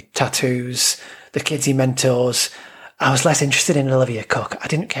woman who he tattoos, the kids he mentors. I was less interested in Olivia Cooke. I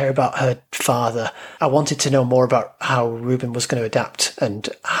didn't care about her father. I wanted to know more about how Ruben was going to adapt and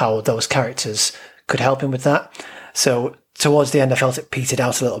how those characters could help him with that. So towards the end, I felt it petered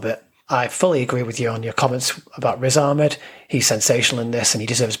out a little bit. I fully agree with you on your comments about Riz Ahmed. He's sensational in this and he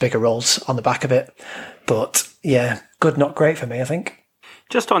deserves bigger roles on the back of it. But yeah, good, not great for me, I think.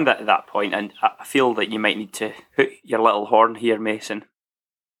 Just on that point, and I feel that you might need to hoot your little horn here, Mason.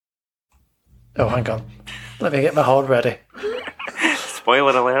 Oh, hang on. Let me get my horn ready.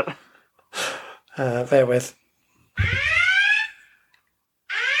 Spoiler alert. Bear with.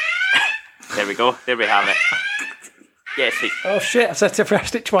 There we go. There we have it. Yes. Oh shit! I said to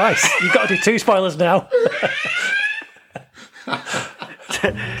press it twice. You've got to do 2 spoilers now.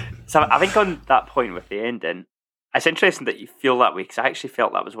 So I think on that point with the ending, it's interesting that you feel that way, because I actually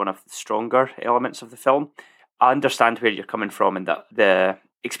felt that was one of the stronger elements of the film. I understand where you're coming from, and that the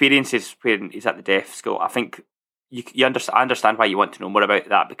experiences when he's at the deaf school, I think I understand why you want to know more about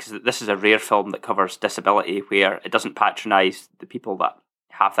that, because this is a rare film that covers disability, where it doesn't patronise the people that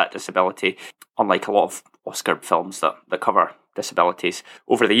have that disability, unlike a lot of Oscar films that cover disabilities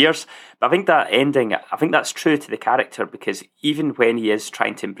over the years. But I think that ending, I think that's true to the character, because even when he is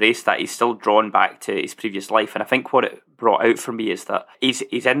trying to embrace that, he's still drawn back to his previous life. And I think what it brought out for me is that he's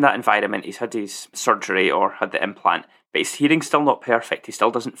in that environment, he's had his surgery or had the implant, but his hearing's still not perfect, he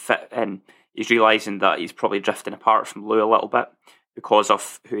still doesn't fit in. He's realising that he's probably drifting apart from Lou a little bit because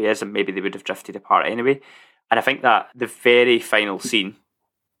of who he is, and maybe they would have drifted apart anyway. And I think that the very final scene,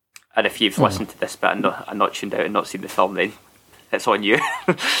 and if you've listened to this bit and not tuned out and not seen the film, then it's on you.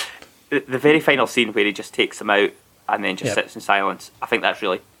 The very final scene where he just takes them out and then just sits in silence, I think that's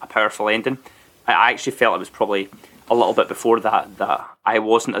really a powerful ending. I actually felt it was probably a little bit before that I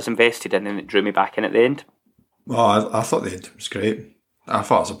wasn't as invested in, and it drew me back in at the end. Well, I thought the ending was great. I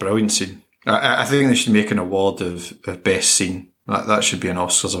thought it was a brilliant scene. I think they should make an award of best scene. That should be an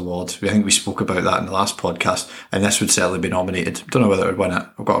Oscars award. I think we spoke about that in the last podcast, and this would certainly be nominated. Don't know whether it would win it.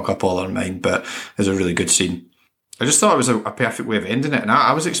 I've got a couple other in mind, but it's a really good scene. I just thought it was a perfect way of ending it, and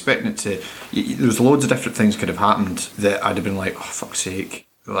I was expecting it to... There was loads of different things could have happened that I'd have been like, oh, fuck's sake.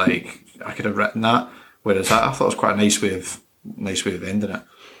 Like, I could have written that. Whereas I thought it was quite a nice way of ending it.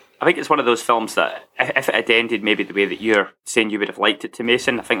 I think it's one of those films that if it had ended maybe the way that you're saying you would have liked it to,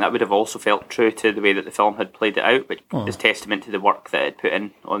 Mason, I think that would have also felt true to the way that the film had played it out, which is testament to the work that it put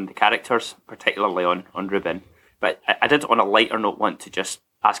in on the characters, particularly on Ruben. But I did, on a lighter note, want to just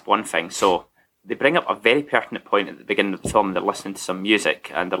ask one thing. So they bring up a very pertinent point at the beginning of the film. They're listening to some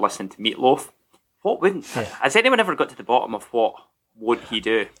music and they're listening to Meatloaf. Has anyone ever got to the bottom of what would he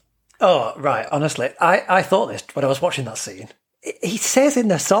do? Oh, right. Honestly, I thought this when I was watching that scene. He says in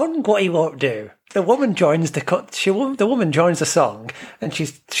the song what he won't do. The woman joins the woman joins the song, and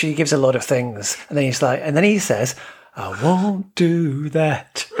she gives a lot of things, and then he says, "I won't do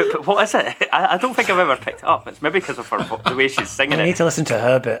that." But what is it? I don't think I've ever picked it up. It's maybe because of the way she's singing it. You need to listen to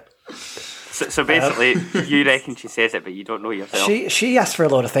her bit. So basically, you reckon she says it, but you don't know yourself. She asks for a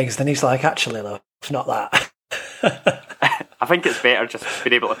lot of things, then he's like, "Actually, love, not that." I think it's better just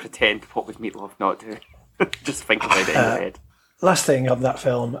being able to pretend what would Meatloaf not do. Just think about it in your head. Last thing on that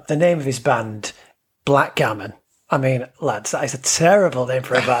film, the name of his band, Blackgammon. I mean, lads, that is a terrible name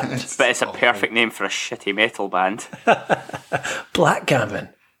for a band. But it's a perfect name for a shitty metal band. Blackgammon.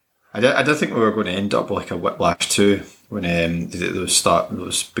 I did think we were going to end up like a Whiplash 2 when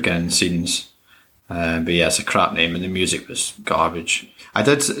those beginning scenes. But yeah, it's a crap name, and the music was garbage.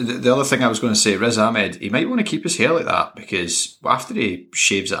 The other thing I was going to say, Riz Ahmed, he might want to keep his hair like that, because after he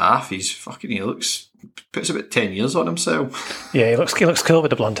shaves it off, puts about 10 years on himself. Yeah, he looks cool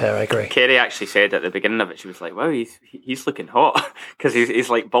with the blonde hair, I agree. Kerry actually said at the beginning of it, she was like, wow, he's looking hot, because he's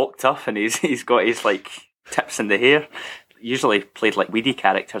like bulked up, and he's got his like tips in the hair. Usually played like weedy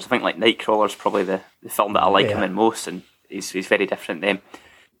characters. I think like Nightcrawler's probably the film that I like him in most, and he's very different then.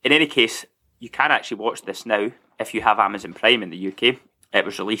 In any case, you can actually watch this now if you have Amazon Prime in the UK. It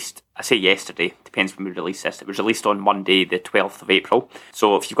was released, I say yesterday, depends when we release this. It was released on Monday, the 12th of April.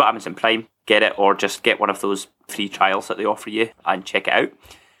 So if you've got Amazon Prime, get it, or just get one of those free trials that they offer you and check it out.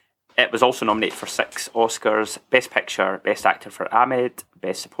 It was also nominated for 6 Oscars: Best Picture, Best Actor for Ahmed,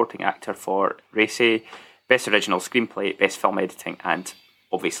 Best Supporting Actor for Racy, Best Original Screenplay, Best Film Editing, and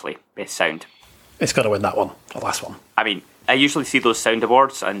obviously Best Sound. It's got to win that one, the last one. I mean, I usually see those sound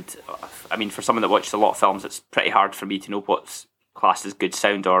awards, and I mean, for someone that watches a lot of films, it's pretty hard for me to know what's classed as good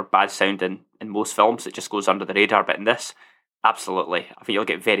sound or bad sound in most films. It just goes under the radar, but in this, absolutely. I think you'll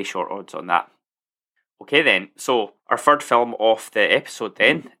get very short odds on that. Okay then, so our third film of the episode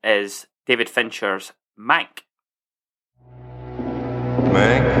then is David Fincher's Mank.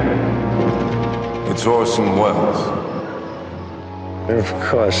 Mank? It's Orson Welles. Of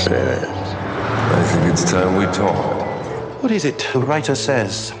course it is. I think it's time we talk. What is it the writer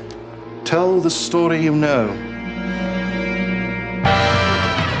says? Tell the story you know.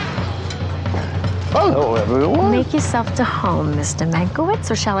 Oh, everyone. Make yourself to home, Mr.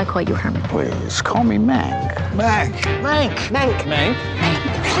 Mankiewicz, or shall I call you Herman? Please, call me Mank. Mank. Mank. Mank.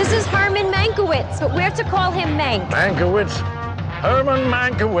 Mank. This is Herman Mankiewicz, but we're to call him Mank. Mankiewicz. Herman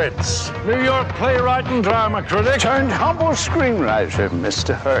Mankiewicz, New York playwright and drama critic. Turned humble screenwriter,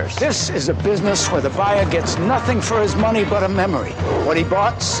 Mr. Hearst. This is a business where the buyer gets nothing for his money but a memory. What he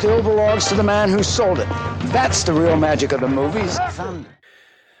bought still belongs to the man who sold it. That's the real magic of the movies.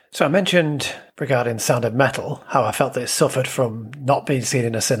 So I mentioned regarding Sound of Metal, how I felt that it suffered from not being seen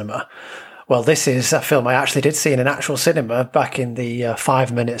in a cinema. Well, this is a film I actually did see in an actual cinema back in the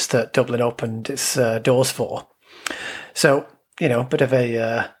 5 minutes that Dublin opened its doors for. So, you know, bit of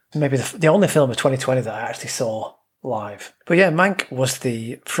a, maybe the only film of 2020 that I actually saw live. But yeah, Mank was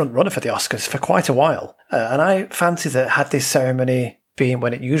the front runner for the Oscars for quite a while. And I fancy that had this ceremony been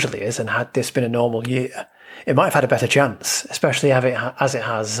when it usually is, and had this been a normal year, it might have had a better chance, especially as it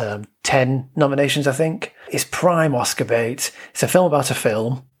has 10 nominations, I think. It's prime Oscar bait. It's a film about a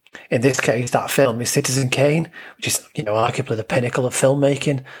film. In this case, that film is Citizen Kane, which is, you know, arguably the pinnacle of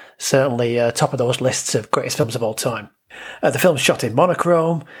filmmaking. Certainly top of those lists of greatest films of all time. The film's shot in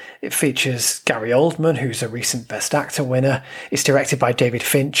monochrome. It features Gary Oldman, who's a recent Best Actor winner. It's directed by David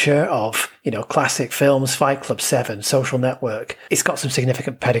Fincher of, you know, classic films, Fight Club 7, Social Network. It's got some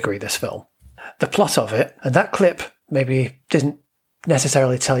significant pedigree, this film. The plot of it, and that clip maybe didn't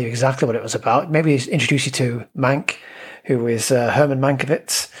necessarily tell you exactly what it was about. Maybe introduce you to Mank, who is Herman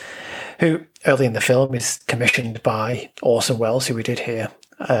Mankiewicz, who early in the film is commissioned by Orson Welles, who we did here,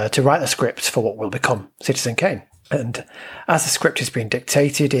 to write the script for what will become Citizen Kane. And as the script is being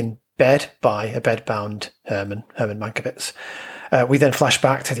dictated in bed by a bedbound Herman Mankiewicz, we then flash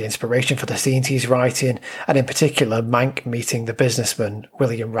back to the inspiration for the scenes he's writing, and in particular, Mank meeting the businessman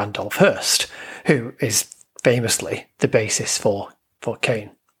William Randolph Hearst, who is famously the basis for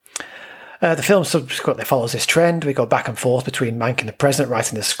Kane. The film subsequently follows this trend. We go back and forth between Mank and the president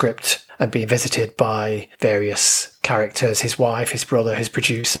writing the script and being visited by various characters, his wife, his brother, his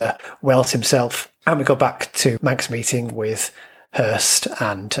producer, Wells himself. And we go back to Mank's meeting with Hearst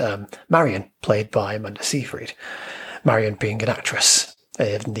and Marion, played by Amanda Seyfried. Marion being an actress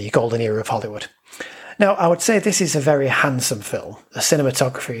in the golden era of Hollywood. Now, I would say this is a very handsome film. The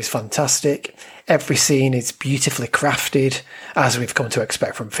cinematography is fantastic. Every scene is beautifully crafted, as we've come to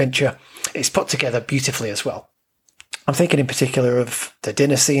expect from Fincher. It's put together beautifully as well. I'm thinking in particular of the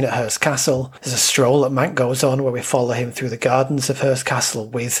dinner scene at Hearst Castle. There's a stroll that Mank goes on where we follow him through the gardens of Hearst Castle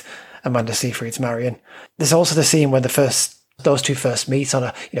with Amanda Seyfried's Marion. There's also the scene when those two first meet on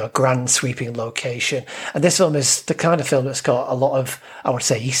a grand sweeping location. And this film is the kind of film that's got a lot of, I would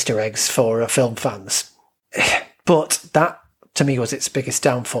say, Easter eggs for film fans. But that, to me, was its biggest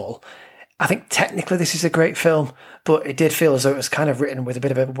downfall. I think technically this is a great film, but it did feel as though it was kind of written with a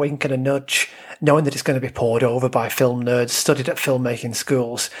bit of a wink and a nudge, knowing that it's going to be pored over by film nerds studied at filmmaking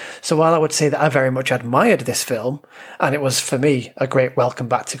schools. So while I would say that I very much admired this film, and it was, for me, a great welcome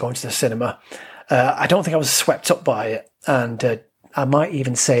back to going to the cinema, I don't think I was swept up by it. And I might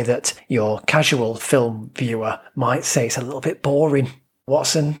even say that your casual film viewer might say it's a little bit boring.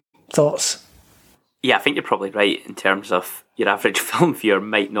 Watson, thoughts? Yeah, I think you're probably right in terms of your average film viewer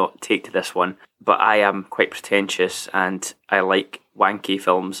might not take to this one, but I am quite pretentious and I like wanky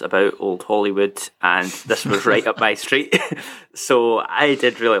films about old Hollywood, and this was right up my street. So I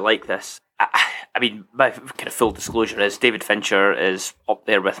did really like this. I mean, my kind of full disclosure is David Fincher is up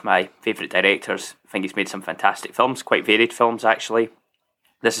there with my favourite directors. I think he's made some fantastic films, quite varied films actually.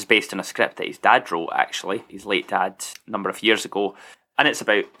 This is based on a script that his dad wrote actually, his late dad, a number of years ago. And it's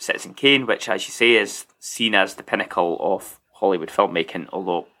about Citizen Kane, which, as you say, is seen as the pinnacle of Hollywood filmmaking,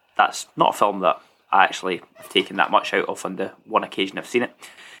 although that's not a film that I actually have taken that much out of on the one occasion I've seen it.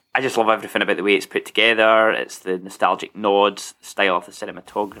 I just love everything about the way it's put together. It's the nostalgic nods, the style of the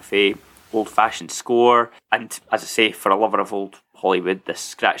cinematography, old-fashioned score, and, as I say, for a lover of old Hollywood, this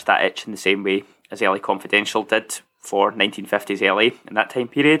scratched that itch in the same way as LA Confidential did for 1950s LA in that time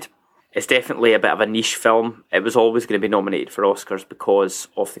period. It's definitely a bit of a niche film. It was always going to be nominated for Oscars because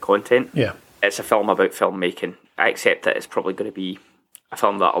of the content. Yeah. It's a film about filmmaking. I accept that it's probably going to be a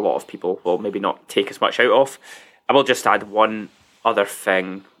film that a lot of people will maybe not take as much out of. I will just add one other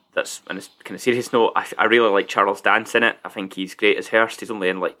thing that's on a kind of serious note. I really like Charles Dance in it. I think he's great as Hearst. He's only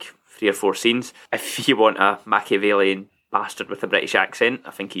in like 3 or 4 scenes. If you want a Machiavellian bastard with a British accent,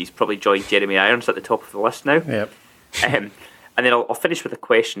 I think he's probably joined Jeremy Irons at the top of the list now. Yep. And then I'll finish with a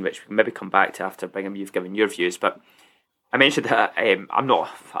question, which we can maybe come back to after Bingham, you've given your views. But I mentioned that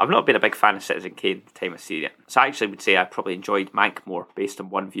I've not been a big fan of Citizen Kane the time I've seen it. So I actually would say I probably enjoyed Mank more based on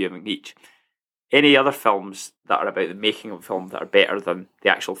one viewing each. Any other films that are about the making of a film that are better than the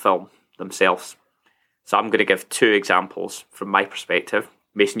actual film themselves? So I'm going to give 2 examples from my perspective.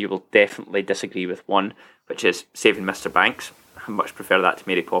 Mason, you will definitely disagree with one, which is Saving Mr. Banks. I much prefer that to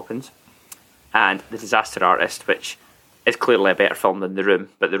Mary Poppins. And The Disaster Artist, which is clearly a better film than The Room,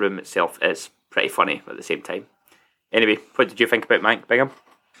 but The Room itself is pretty funny at the same time. Anyway, what did you think about Mank, Bingham?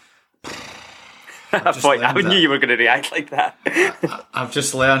 I knew you were going to react like that. I've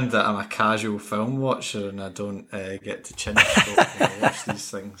just learned that I'm a casual film watcher and I don't get to chin stroke when I watch these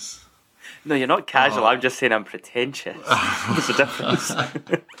things. No, you're not casual. I'm just saying I'm pretentious. What's the difference?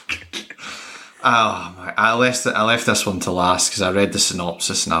 I left this one to last because I read the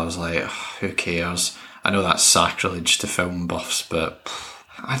synopsis and I was like, who cares? I know that's sacrilege to film buffs, but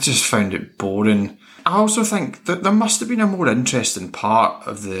I just found it boring. I also think that there must have been a more interesting part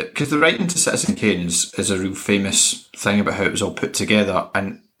of because the writing to Citizen Kane is a real famous thing about how it was all put together,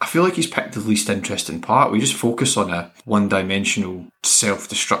 and I feel like he's picked the least interesting part. We just focus on a one-dimensional,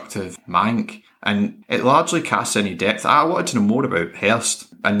 self-destructive Mank, and it largely casts any depth. I wanted to know more about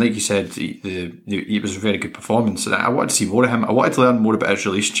Hearst, and like you said, it was a very good performance, and I wanted to see more of him. I wanted to learn more about his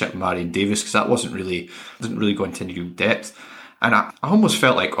relationship with Marion Davis, because that didn't really go into any real depth. And I almost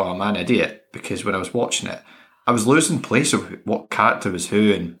felt like, oh, I'm an idiot, because when I was watching it, I was losing place of what character was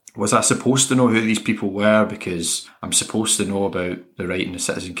who, and was I supposed to know who these people were because I'm supposed to know about the writing of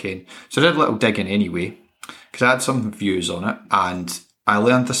Citizen Kane. So I did a little digging anyway, because I had some views on it, and I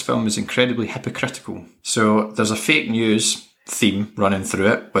learned this film is incredibly hypocritical. So there's a fake news theme running through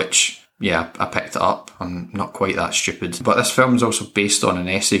it, which, yeah, I picked it up. I'm not quite that stupid. But this film is also based on an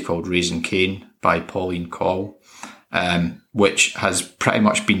essay called Raising Cain by Pauline Kael, which has pretty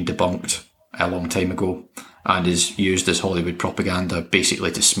much been debunked a long time ago and is used as Hollywood propaganda basically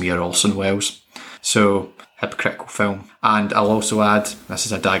to smear Orson Welles. So, hypocritical film. And I'll also add, this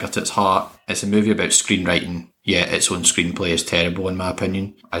is a dagger to its heart, it's a movie about screenwriting, yet its own screenplay is terrible in my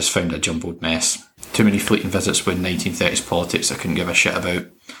opinion. I just found it a jumbled mess. Too many fleeting visits with 1930s politics I couldn't give a shit about.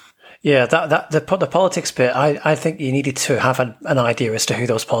 Yeah, the politics bit, I think you needed to have an idea as to who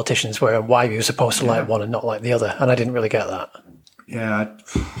those politicians were and why you were supposed to like one and not like the other, and I didn't really get that. Yeah,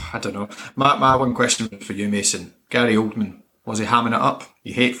 I don't know. My one question for you, Mason. Gary Oldman, was he hamming it up?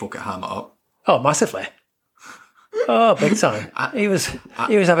 You hate folk that ham it up. Oh, massively. Oh, big time. He was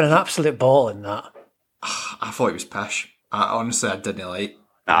having an absolute ball in that. I thought he was pish. I didn't like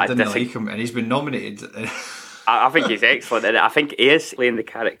him, and he's been nominated. I think he's excellent in it. I think he is playing the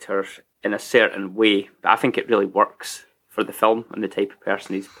character in a certain way, but I think it really works for the film and the type of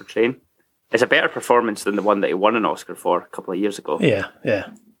person he's portraying. It's a better performance than the one that he won an Oscar for a couple of years ago.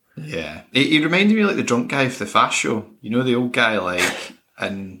 Yeah. He reminded me like the drunk guy for the Fast Show. You know, the old guy like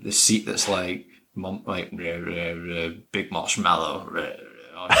in the seat that's like big marshmallow.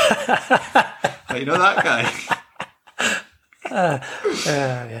 You know that guy.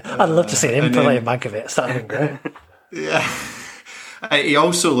 Yeah. I'd love to see him play a Mankiewicz. That would be great. Yeah. He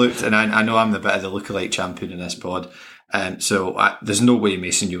also looked, and I know I'm the bit of the lookalike champion in this pod, so there's no way,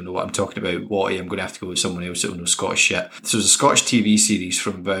 Mason, you'll know what I'm talking about. Watty, I'm going to have to go with someone else that will know Scottish shit. So there's a Scottish TV series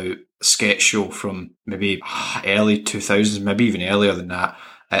from about a sketch show from maybe early 2000s, maybe even earlier than that.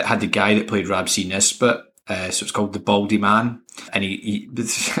 It had the guy that played Ramsay Nisbet. So it's called The Baldy Man, and he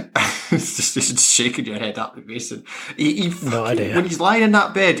it's just shaking your head at me, Mason. No idea. When he's lying in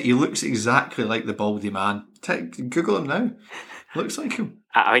that bed, he looks exactly like the Baldy Man. Google him now. Looks like him.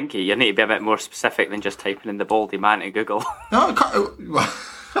 I think you need to be a bit more specific than just typing in the Baldy Man to Google. No,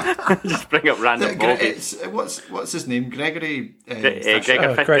 I just bring up random baldies. What's his name? Gregory.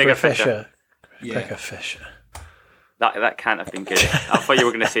 Gregor Fisher. Yeah. Gregor Fisher. That can't have been good. I thought you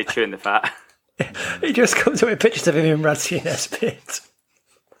were going to say chewing the fat. He just comes up with pictures of him in Ramsay Nisbet.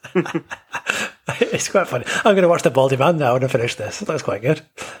 It's quite funny. I'm going to watch The Baldy Man now when I finish this. That's quite good.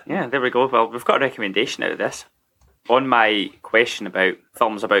 Yeah, there we go. Well, we've got a recommendation out of this. On my question about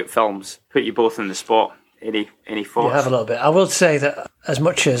films, put you both in the spot. Any thoughts? Yeah, I have a little bit. I will say that as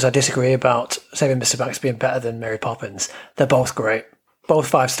much as I disagree about Saving Mr. Banks being better than Mary Poppins, they're both great. Both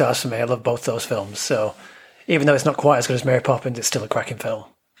 5 stars for me. I love both those films. So even though it's not quite as good as Mary Poppins, it's still a cracking film.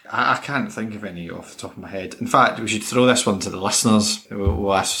 I can't think of any off the top of my head. In fact, we should throw this one to the listeners.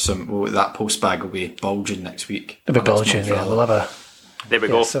 We'll ask that post bag will be bulging next week. It'll be bulging, yeah. We'll have a... There we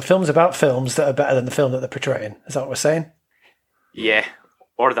go. So films about films that are better than the film that they're portraying. Is that what we're saying? Yeah.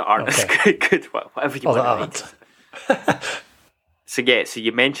 Or that aren't as good, whatever you want to So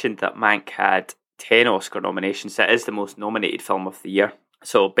you mentioned that Mank had 10 Oscar nominations. That is the most nominated film of the year.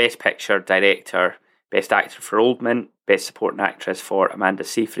 So Best Picture, Director, Best Actor for Oldman, Best Supporting Actress for Amanda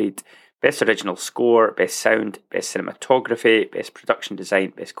Seyfried, Best Original Score, Best Sound, Best Cinematography, Best Production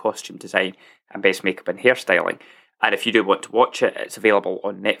Design, Best Costume Design, and Best Makeup and Hairstyling. And if you do want to watch it, it's available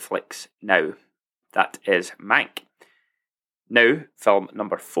on Netflix now. That is Mank. Now, film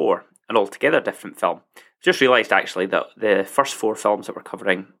number 4, an altogether different film. Just realised actually that the first 4 films that we're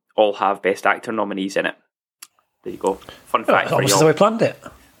covering all have Best Actor nominees in it. There you go. Fun fact for you. Almost as though we planned it.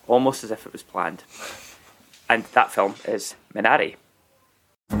 Almost as if it was planned. And that film is Minari.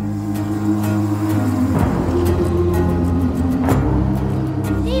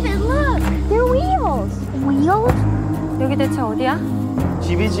 David, look! They're wheels! Wheels? 여기 대체 어디야?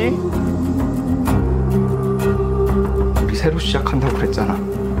 집이지? 우리 새로 시작한다고 그랬잖아.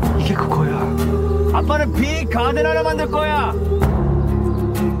 이게 그거야. 아빠는 빅 가든 하나 만들 거야.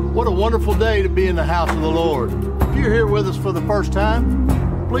 What a wonderful day to be in the house of the Lord. If you're here with us for the first time,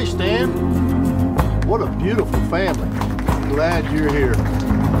 please stand. What a beautiful family. Glad you're here.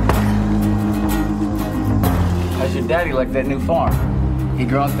 How's your daddy like that new farm? He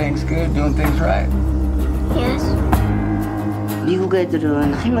growing things good, doing things right? Yes. 미국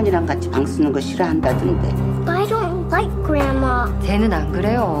애들은 할머니랑 같이 방 쓰는 거 싫어한다던데. But I don't like Grandma. 쟤는 안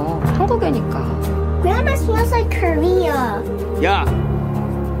그래요. 한국애니까. Grandma smells like Korea. 야,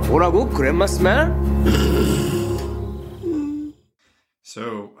 뭐라고? Grandma smell?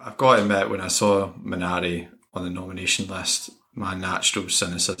 So, I've got to admit, when I saw Minari on the nomination list, my natural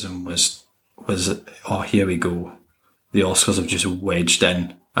cynicism was, oh, here we go. The Oscars have just wedged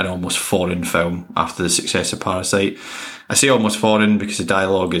in an almost foreign film after the success of Parasite. I say almost foreign because the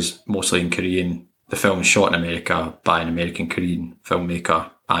dialogue is mostly in Korean. The film is shot in America by an American-Korean filmmaker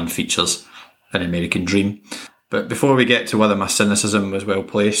and features an American dream. But before we get to whether my cynicism was well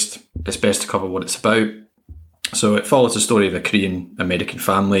placed, it's best to cover what it's about. So it follows the story of a Korean-American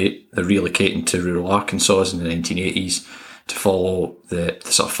family. They're relocating to rural Arkansas in the 1980s to follow the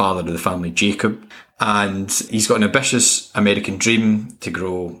sort of father of the family, Jacob. And he's got an ambitious American dream to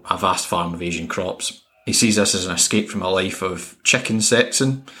grow a vast farm of Asian crops. He sees this as an escape from a life of chicken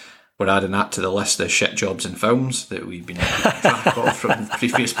sexing. We're adding that to the list of shit jobs in films that we've been keeping track of from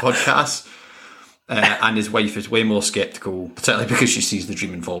previous podcasts. And his wife is way more sceptical, particularly because she sees the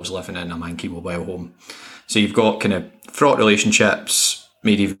dream involves living in a manky mobile home. So you've got kind of fraught relationships,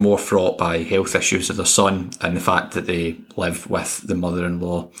 made even more fraught by health issues of their son and the fact that they live with the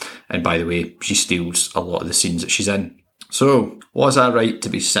mother-in-law. And by the way, she steals a lot of the scenes that she's in. So, was I right to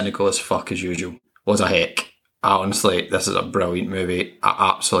be cynical as fuck as usual? Was I heck? Honestly, this is a brilliant movie. I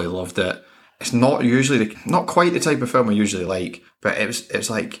absolutely loved it. It's not usually, not quite the type of film I usually like, but it's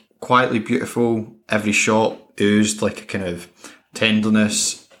like quietly beautiful. Every shot oozed like a kind of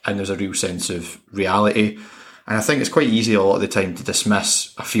tenderness, and there's a real sense of reality. And I think it's quite easy a lot of the time to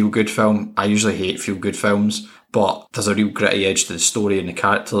dismiss a feel-good film. I usually hate feel-good films, but there's a real gritty edge to the story and the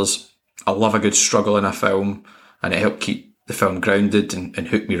characters. I love a good struggle in a film, and it helped keep the film grounded and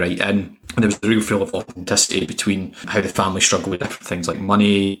hook me right in. And there was a real feel of authenticity between how the family struggle with different things like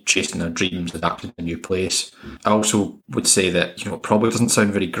money, chasing their dreams, adapting to a new place. I also would say that, it probably doesn't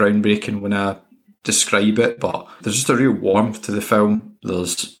sound very groundbreaking when I describe it, but there's just a real warmth to the film.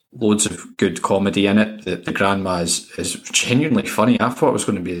 There's loads of good comedy in it. The grandma is genuinely funny. I thought it was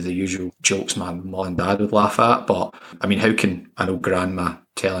going to be the usual jokes my mum and dad would laugh at, but I mean, how can an old grandma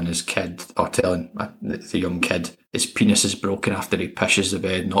telling the young kid his penis is broken after he pishes the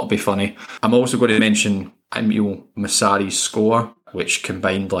bed not be funny? I'm also going to mention Emil Masari's score, which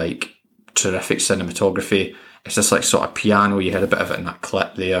combined like terrific cinematography. It's just like sort of piano. You heard a bit of it in that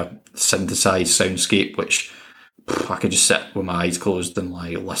clip there, synthesized soundscape, which I could just sit with my eyes closed and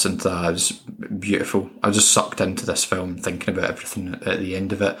like listen to that. It was beautiful. I was just sucked into this film, thinking about everything at the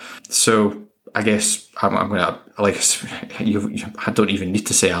end of it. So I guess I'm gonna I don't even need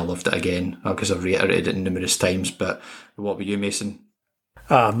to say I loved it again because I've reiterated it numerous times. But what about you, Mason?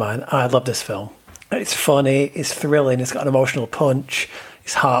 Oh man, I love this film. It's funny, it's thrilling, it's got an emotional punch,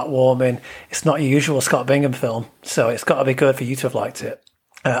 it's heartwarming. It's not your usual Scott Bingham film, so it's got to be good for you to have liked it.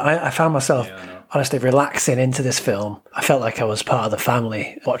 I found myself honestly relaxing into this film. I felt like I was part of the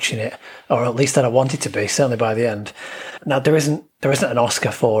family watching it, or at least that I wanted to be, certainly by the end. Now, there isn't an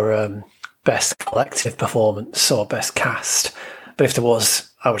Oscar for best collective performance or best cast, but if there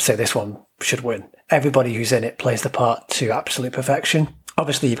was, I would say this one should win. Everybody who's in it plays the part to absolute perfection.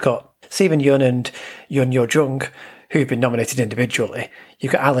 Obviously, you've got Steven Yeun and Yoon Yo-jung, who've been nominated individually.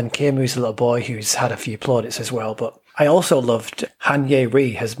 You've got Alan Kim, who's a little boy who's had a few plaudits as well. But I also loved Han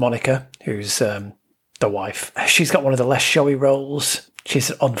Ye-ri as Monica, who's the wife. She's got one of the less showy roles.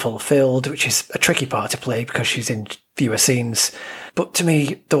 She's unfulfilled, which is a tricky part to play because she's in fewer scenes. But to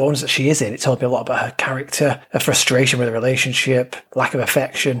me, the ones that she is in, it told me a lot about her character, her frustration with the relationship, lack of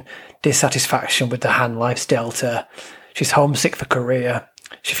affection, dissatisfaction with the Han life's delta. She's homesick for Korea.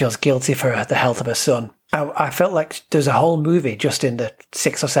 She feels guilty for the health of her son. I felt like there's a whole movie just in the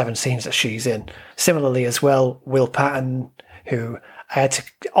 6 or 7 scenes that she's in. Similarly as well, Will Patton, who I had to,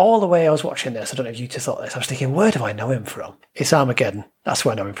 all the way I was watching this, I don't know if you two thought this, I was thinking, where do I know him from? It's Armageddon. That's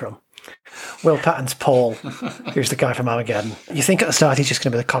where I know him from. Will Patton's Paul, who's the guy from Armageddon. You think at the start he's just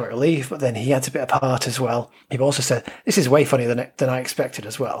going to be the comic relief, but then he adds a bit of part as well. He also said, this is way funnier than I expected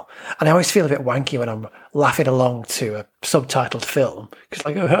as well. And I always feel a bit wanky when I'm laughing along to a subtitled film, because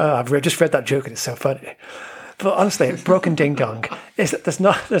like, I've just read that joke and it's so funny. But honestly, Broken Ding Dong, there's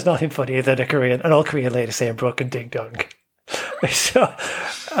nothing funnier than an old Korean lady saying Broken Ding Dong. It's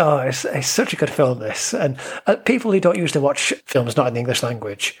such a good film, this. And people who don't usually watch films not in the English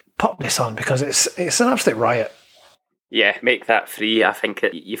language, pop this on because it's an absolute riot. Yeah, make that free. I think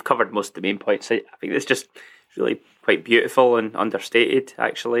you've covered most of the main points. I think it's just really quite beautiful and understated,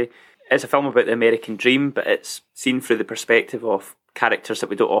 actually. It's a film about the American dream, but it's seen through the perspective of characters that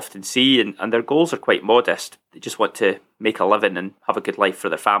we don't often see, and their goals are quite modest. They just want to make a living and have a good life for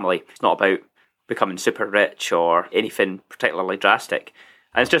their family. It's not about becoming super rich or anything particularly drastic.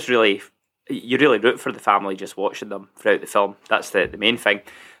 And it's just really, you really root for the family just watching them throughout the film. That's the main thing.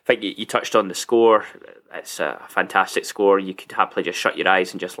 I think you touched on the score. It's a fantastic score. You could happily just shut your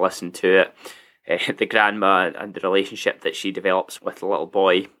eyes and just listen to it. The grandma and the relationship that she develops with the little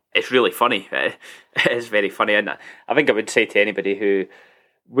boy, it's really funny. It is very funny. And I think I would say to anybody who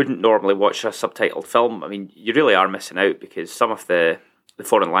wouldn't normally watch a subtitled film, I mean, you really are missing out, because some of the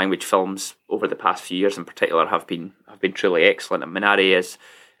foreign language films over the past few years in particular have been truly excellent, and Minari is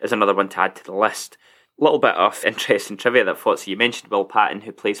another one to add to the list. A little bit of interesting trivia that Fotsy, you mentioned Will Patton,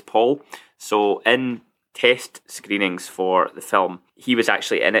 who plays Paul. So in test screenings for the film, he was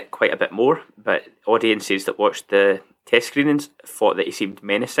actually in it quite a bit more, but audiences that watched the test screenings thought that he seemed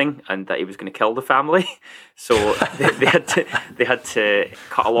menacing and that he was going to kill the family. So they had to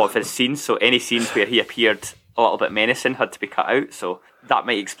cut a lot of his scenes. So any scenes where he appeared a little bit menacing had to be cut out. So that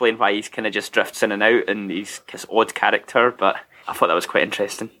might explain why he's kind of just drifts in and out and he's this odd character, but I thought that was quite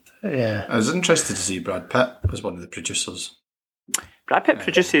interesting. Yeah. I was interested to see Brad Pitt was one of the producers. Brad Pitt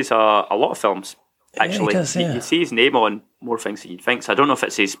produces a lot of films, actually. Yeah, he does, yeah. You see his name on more things than you'd think, so I don't know if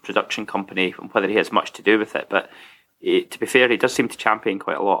it's his production company and whether he has much to do with it, but to be fair, he does seem to champion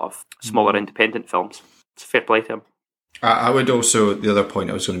quite a lot of smaller independent films. It's a fair play to him. I would also, the other point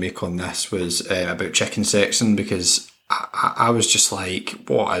I was going to make on this was about chicken sexing, because I was just like,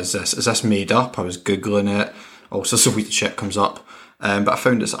 what is this? Is this made up? I was Googling it. All sorts of weird shit comes up. But I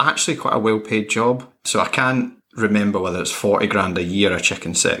found it's actually quite a well-paid job. So I can't remember whether it's $40,000 a year a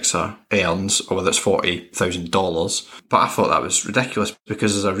chicken sexer earns or whether it's $40,000. But I thought that was ridiculous,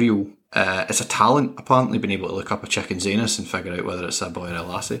 because there's a real... it's a talent, apparently, being able to look up a chicken's anus and figure out whether it's a boy or a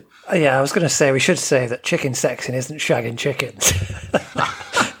lassie. Yeah, I was going to say, we should say that chicken sexing isn't shagging chickens.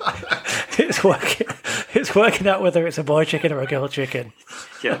 It's working out whether it's a boy chicken or a girl chicken.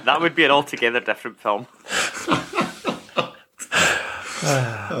 Yeah, that would be an altogether different film.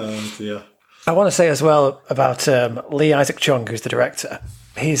 Oh dear. I want to say as well about Lee Isaac Chung, who's the director.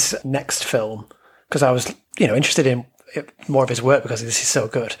 His next film, because I was interested in more of his work because this is so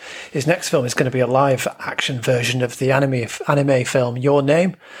good. His next film is going to be a live action version of the anime film Your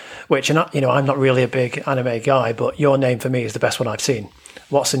Name, which I'm not really a big anime guy, but Your Name for me is the best one I've seen.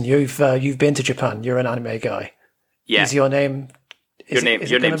 Watson, you've been to Japan. You're an anime guy. Yeah. Is Your Name? Your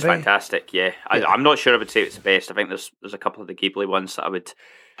Name's fantastic. Yeah, I'm not sure I would say it's the best. I think there's a couple of the Ghibli ones that I would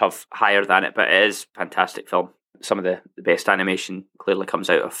have higher than it, but it is a fantastic film. Some of the best animation clearly comes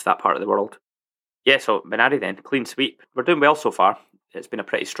out of that part of the world. Yeah, so Minari then, clean sweep. We're doing well so far. It's been a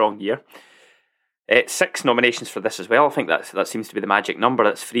pretty strong year. 6 nominations for this as well. I think that seems to be the magic number.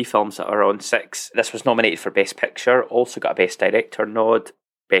 That's 3 films that are on 6. This was nominated for Best Picture, also got a Best Director nod,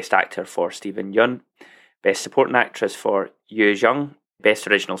 Best Actor for Steven Yeun, Best Supporting Actress for Yu Jung, Best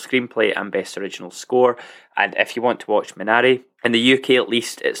Original Screenplay and Best Original Score. And if you want to watch Minari, in the UK at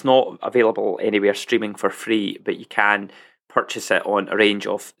least, it's not available anywhere streaming for free, but you can purchase it on a range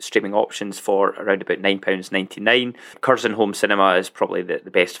of streaming options for around about £9.99. Curzon Home Cinema is probably the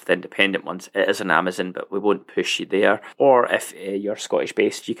best of the independent ones. It is on Amazon, but we won't push you there. Or if you're Scottish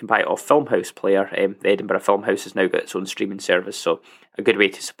based, you can buy it off Filmhouse Player. The Edinburgh Filmhouse has now got its own streaming service, so a good way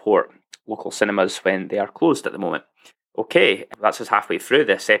to support local cinemas when they are closed at the moment. Okay, that's us halfway through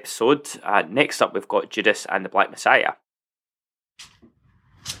this episode. Next up, we've got Judas and the Black Messiah.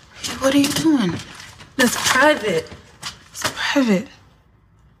 What are you doing? That's private. It's private.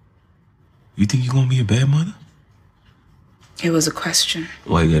 You think you're gonna be a bad mother? It was a question.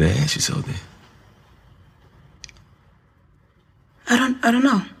 Why you gotta ask yourself that? I don't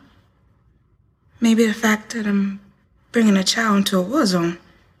know. Maybe the fact that I'm bringing a child into a war zone.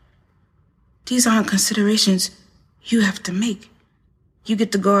 these aren't considerations you have to make. You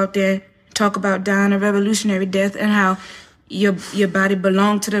get to go up there, talk about dying a revolutionary death and how your body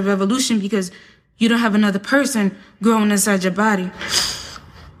belonged to the revolution because you don't have another person growing inside your body.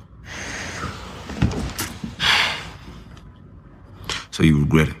 So you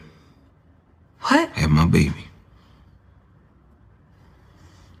regret it? What? Have my baby.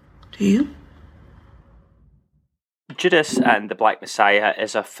 Do you? Judas and the Black Messiah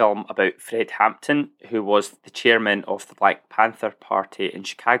is a film about Fred Hampton, who was the chairman of the Black Panther Party in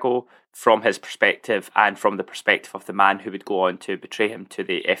Chicago, from his perspective and from the perspective of the man who would go on to betray him to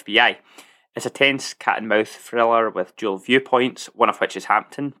the FBI. It's a tense cat-and-mouse thriller with dual viewpoints, one of which is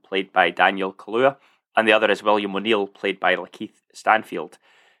Hampton, played by Daniel Kaluuya, and the other is William O'Neill, played by Lakeith Stanfield.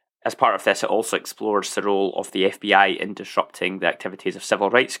 As part of this, it also explores the role of the FBI in disrupting the activities of civil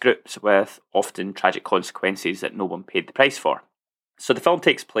rights groups, with often tragic consequences that no one paid the price for. So the film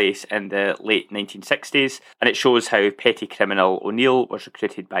takes place in the late 1960s, and it shows how petty criminal O'Neill was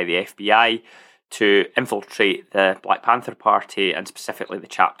recruited by the FBI to infiltrate the Black Panther Party, and specifically the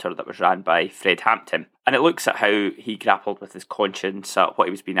chapter that was ran by Fred Hampton. And it looks at how he grappled with his conscience, at what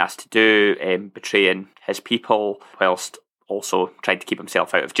he was being asked to do, betraying his people, whilst also trying to keep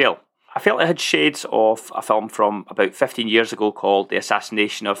himself out of jail. I felt it had shades of a film from about 15 years ago called The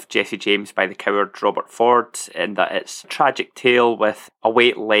Assassination of Jesse James by the Coward Robert Ford, in that it's a tragic tale with a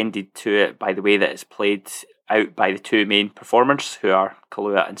weight lended to it by the way that it's played out by the two main performers, who are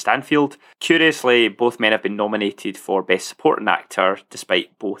Kaluuya and Stanfield. Curiously, both men have been nominated for Best Supporting Actor,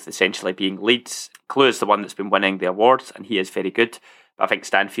 despite both essentially being leads. Kaluuya's the one that's been winning the awards, and he is very good, but I think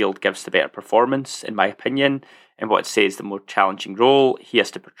Stanfield gives the better performance, in my opinion. In what I'd say is the more challenging role, he has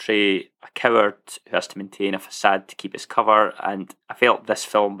to portray a coward who has to maintain a facade to keep his cover, and I felt this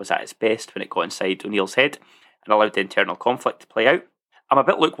film was at its best when it got inside O'Neill's head and allowed the internal conflict to play out. I'm a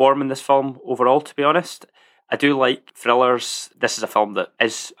bit lukewarm in this film overall, to be honest. I do like thrillers. This is a film that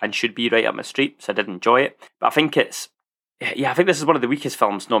is and should be right up my street, so I did enjoy it. But I think I think this is one of the weakest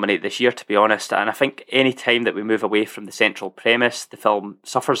films nominated this year, to be honest, and I think any time that we move away from the central premise, the film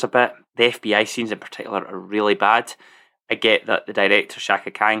suffers a bit. The FBI scenes in particular are really bad. I get that the director, Shaka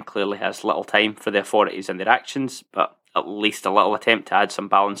Khan, clearly has little time for the authorities and their actions, but at least a little attempt to add some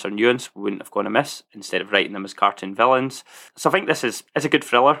balance or nuance wouldn't have gone amiss, instead of writing them as cartoon villains. So I think this is a good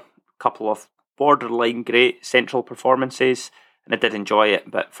thriller, a couple of borderline great central performances, and I did enjoy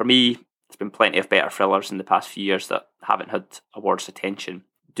it, but for me, there's been plenty of better thrillers in the past few years that haven't had awards attention.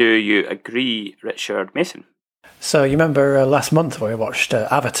 Do you agree, Richard Mason? So you remember last month when we watched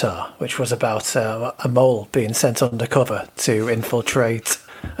Avatar, which was about a mole being sent undercover to infiltrate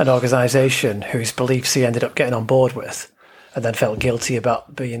an organisation whose beliefs he ended up getting on board with, and then felt guilty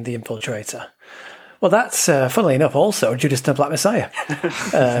about being the infiltrator. Well, that's, funnily enough, also Judas and the Black Messiah.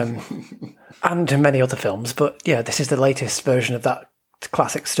 And many other films, but yeah, this is the latest version of that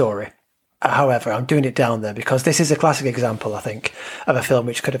classic story. However, I'm doing it down there because this is a classic example, I think, of a film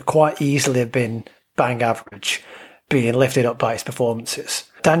which could have quite easily have been bang average, being lifted up by its performances.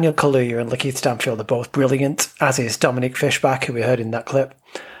 Daniel Kaluuya and Lakeith Stanfield are both brilliant, as is Dominic Fishback, who we heard in that clip.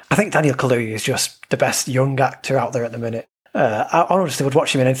 I think Daniel Kaluuya is just the best young actor out there at the minute. I honestly would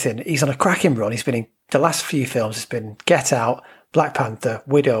watch him in anything. He's on a cracking run. He's been in the last few films. It's been Get Out, Black Panther,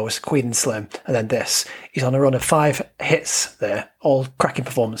 Widows, Queen and Slim, and then this. He's on a run of 5 hits there, all cracking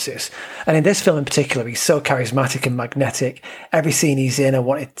performances. And in this film in particular, he's so charismatic and magnetic. Every scene he's in, I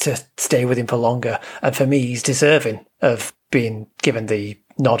wanted to stay with him for longer. And for me, he's deserving of being given the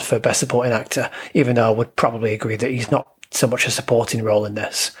nod for Best Supporting Actor, even though I would probably agree that he's not so much a supporting role in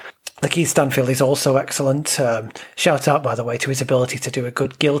this. Lakeith Stanfield is also excellent. Shout out, by the way, to his ability to do a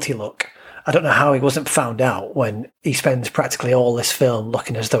good guilty look. I don't know how he wasn't found out when he spends practically all this film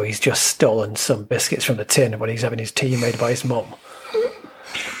looking as though he's just stolen some biscuits from the tin when he's having his tea made by his mum.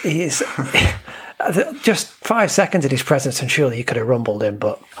 He is just 5 seconds in his presence, and surely he could have rumbled him,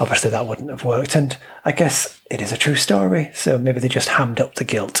 but obviously that wouldn't have worked. And I guess it is a true story, so maybe they just hammed up the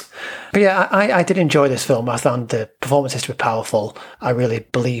guilt. But yeah, I did enjoy this film. I found the performances to be powerful. I really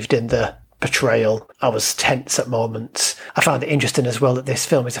believed in the portrayal. I was tense at moments. I found it interesting as well that this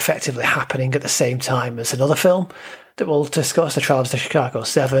film is effectively happening at the same time as another film that we'll discuss, The Trials of Chicago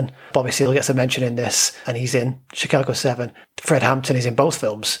 7. Bobby Seale gets a mention in this, and he's in Chicago 7. Fred Hampton is in both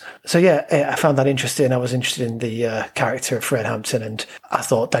films. So yeah, I found that interesting. I was interested in the character of Fred Hampton, and I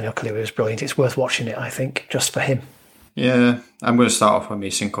thought Daniel Kaluuya was brilliant. It's worth watching it, I think, just for him. Yeah, I'm going to start off with a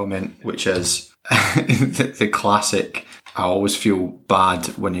Mason comment, which is the classic. I always feel bad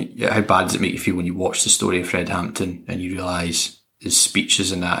how bad does it make you feel when you watch the story of Fred Hampton and you realise his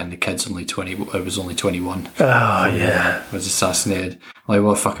speeches and that, and the kid's only 20, it was only 21. Oh, yeah. Was assassinated. Like,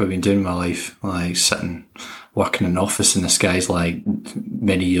 what the fuck have I been doing in my life? Like, sitting, working in an office, and this guy's like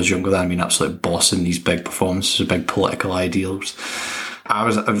many years younger than me, and absolutely bossing these big performances, big political ideals.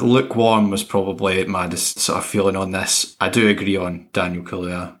 Lukewarm was probably my sort of feeling on this. I do agree on Daniel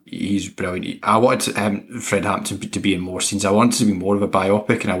Kaluuya. He's brilliant. I wanted Fred Hampton to be in more scenes. I wanted to be more of a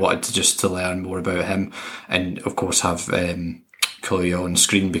biopic, and I wanted to learn more about him, and of course have Kaluuya on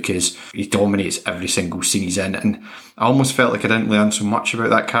screen, because he dominates every single scene he's in. And I almost felt like I didn't learn so much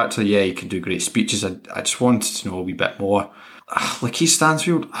about that character. Yeah, he can do great speeches. I just wanted to know a wee bit more. Lakeith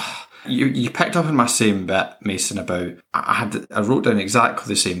Stanfield. You picked up on my same bit, Mason, about I wrote down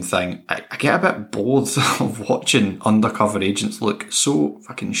exactly the same thing. I get a bit bored of watching undercover agents look so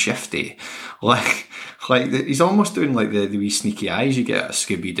fucking shifty. Like he's almost doing like the wee sneaky eyes you get at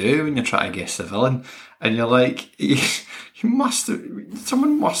Scooby-Doo when you're trying to guess the villain, and you're like,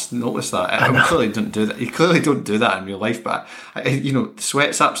 someone must notice that. I clearly don't do that. You clearly don't do that in real life, but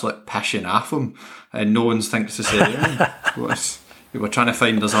sweat's absolutely pissing off him, and no one's thinks to say, we were trying to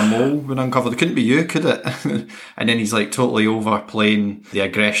find us a mole when uncovered. It couldn't be you, could it? And then he's like totally overplaying the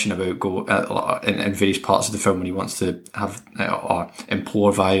aggression about in various parts of the film when he wants to have or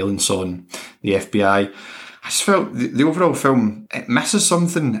implore violence on the FBI. I just felt the overall film, it misses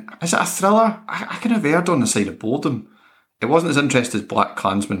something. Is it a thriller? I kind of erred on the side of boredom. It wasn't as interesting as Black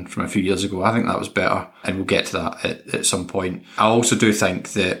Klansman from a few years ago. I think that was better, and we'll get to that at some point. I also do think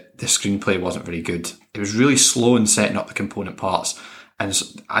that the screenplay wasn't very good. It was really slow in setting up the component parts, and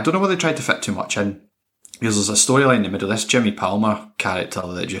I don't know whether they tried to fit too much in, because there's a storyline in the middle. This Jimmy Palmer character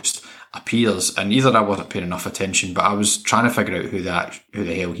that just appears, and either I wasn't paying enough attention, but I was trying to figure out who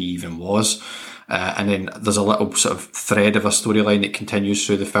the hell he even was. And then there's a little sort of thread of a storyline that continues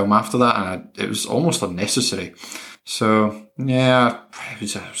through the film after that, and it was almost unnecessary. So, yeah, it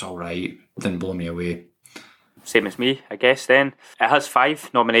was all right. Didn't blow me away. Same as me, I guess, then. It has 5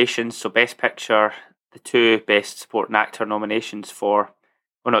 nominations, so Best Picture, the 2 Best Supporting Actor nominations for...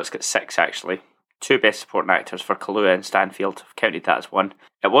 Oh, no, it's got 6, actually. 2 Best Supporting Actors for Kaluuya and Stanfield. I've counted that as 1.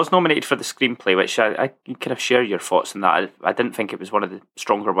 It was nominated for the screenplay, which I kind of share your thoughts on that. I didn't think it was one of the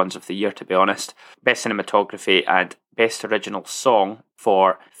stronger ones of the year, to be honest. Best Cinematography and Best Original Song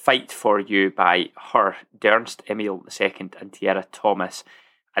for Fight For You by Her, D'Ernst Emil II and Tierra Thomas.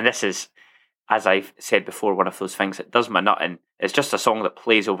 And this is, as I've said before, one of those things that does my nut in. It's just a song that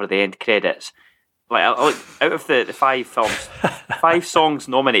plays over the end credits. Like, out of the 5 films, 5 songs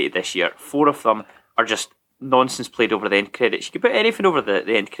nominated this year, 4 of them are just nonsense played over the end credits. You could put anything over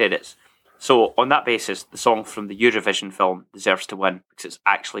the end credits. So on that basis, the song from the Eurovision film deserves to win, because it's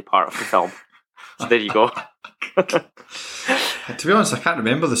actually part of the film. So there you go. To be honest, I can't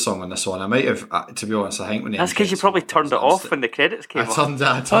remember the song on this one. I might have, to be honest, I think when that's because you probably turned it off when the credits came on.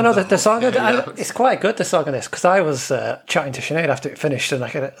 The song, it's quite good, the song on this, because I was chatting to Sinead after it finished, and I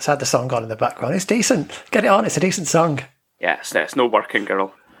had the song on in the background. It's decent. Get it on, it's a decent song. Yeah, it's no Working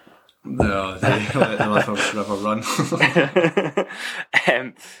Girl. No, they let them have a run.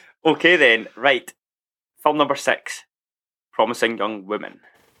 Okay then, right. Film number 6, Promising Young Woman.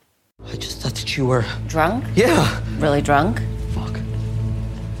 I just thought that you were... Drunk? Yeah. Really drunk? Fuck.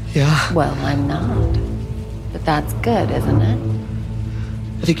 Yeah. Well, I'm not. But that's good, isn't it?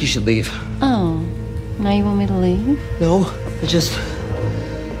 I think you should leave. Oh, now you want me to leave? No,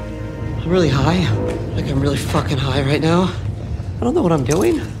 I'm really high. Like, I'm really fucking high right now. I don't know what I'm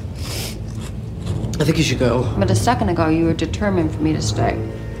doing. I think you should go. But a second ago, you were determined for me to stay.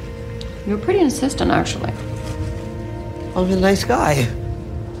 You were pretty insistent, actually. I'm a nice guy.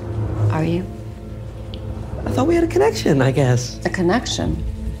 Are you? I thought we had a connection, I guess. A connection?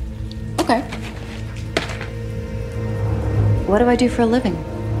 Okay. What do I do for a living?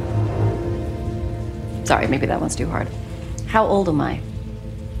 Sorry, maybe that one's too hard. How old am I?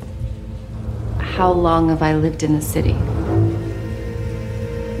 How long have I lived in the city?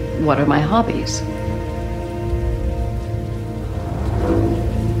 What are my hobbies?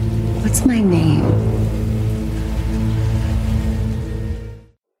 What's my name?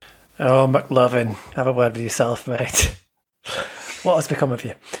 Oh, McLovin, have a word with yourself, mate. What has become of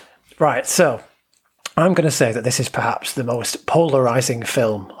you? Right, so I'm going to say that this is perhaps the most polarising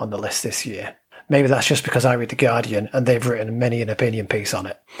film on the list this year. Maybe that's just because I read The Guardian and they've written many an opinion piece on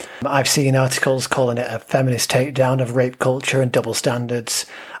it. I've seen articles calling it a feminist takedown of rape culture and double standards.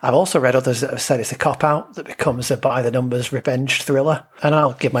 I've also read others that have said it's a cop-out that becomes a by-the-numbers revenge thriller. And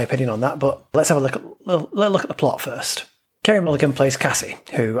I'll give my opinion on that, but let's have a look at the plot first. Carey Mulligan plays Cassie,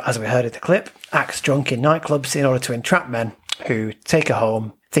 who, as we heard in the clip, acts drunk in nightclubs in order to entrap men who take her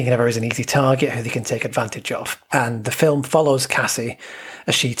home, thinking of her as an easy target who they can take advantage of. And the film follows Cassie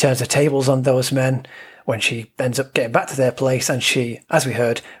as she turns her tables on those men when she ends up getting back to their place, and she, as we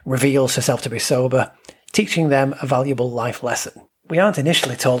heard, reveals herself to be sober, teaching them a valuable life lesson. We aren't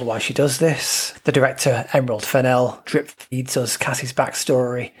initially told why she does this. The director, Emerald Fennell, drip feeds us Cassie's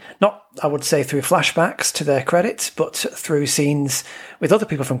backstory, not, I would say, through flashbacks to their credit, but through scenes with other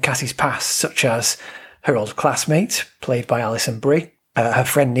people from Cassie's past, such as her old classmate, played by Alison Brie, her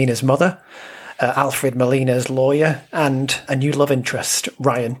friend Nina's mother, Alfred Molina's lawyer, and a new love interest,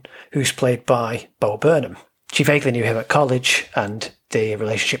 Ryan, who's played by Bo Burnham. She vaguely knew him at college, and the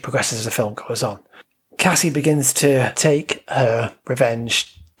relationship progresses as the film goes on. Cassie begins to take her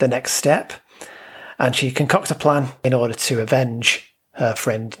revenge the next step, and she concocts a plan in order to avenge her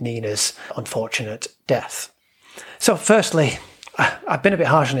friend Nina's unfortunate death. So firstly, I've been a bit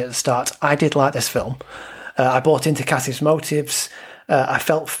harsh on it at the start. I did like this film. I bought into Cassie's motives. I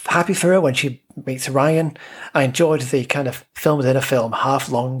felt happy for her when she meets Ryan. I enjoyed the kind of film within a film,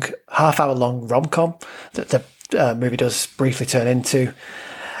 half-hour long rom-com that the movie does briefly turn into.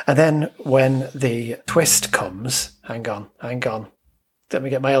 And then when the twist comes, hang on, let me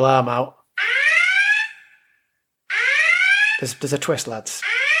get my alarm out. There's a twist, lads.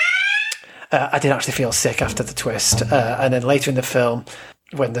 I did actually feel sick after the twist. And then later in the film,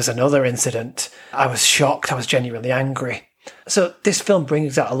 when there's another incident, I was shocked, I was genuinely angry. So this film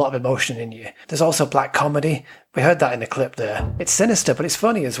brings out a lot of emotion in you. There's also black comedy. We heard that in the clip there. It's sinister, but it's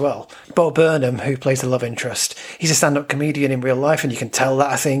funny as well. Bo Burnham, who plays the love interest, he's a stand-up comedian in real life, and you can tell that,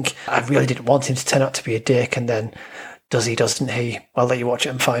 I think. I really didn't want him to turn out to be a dick, and then does he, doesn't he? I'll let you watch it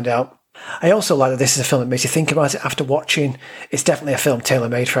and find out. I also like that this is a film that makes you think about it after watching. It's definitely a film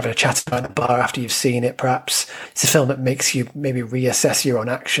tailor-made for having a chat about in a bar after you've seen it, perhaps. It's a film that makes you maybe reassess your own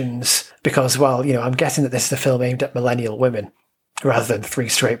actions, because, well, you know, I'm guessing that this is a film aimed at millennial women rather than three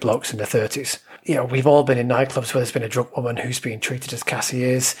straight blokes in their 30s. You know, we've all been in nightclubs where there's been a drunk woman who's being treated as Cassie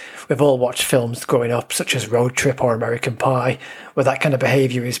is. We've all watched films growing up, such as Road Trip or American Pie, where that kind of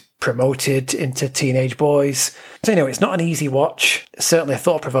behaviour is promoted into teenage boys. So anyway, it's not an easy watch. It's certainly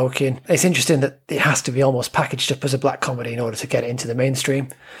thought-provoking. It's interesting that it has to be almost packaged up as a black comedy in order to get it into the mainstream.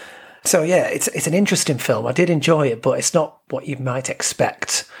 So yeah, it's an interesting film. I did enjoy it, but it's not what you might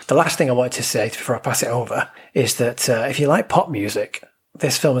expect. The last thing I wanted to say before I pass it over is that if you like pop music,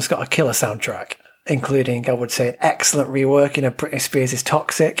 this film has got a killer soundtrack, including, I would say, an excellent reworking of Britney Spears'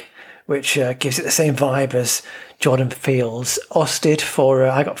 Toxic, which gives it the same vibe as Jordan Peele's Usted for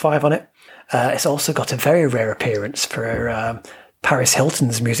I Got Five on it. It's also got a very rare appearance for Paris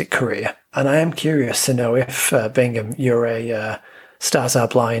Hilton's music career. And I am curious to know if, Bingham, you're a Stars Are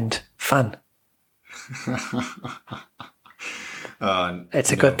Blind fan.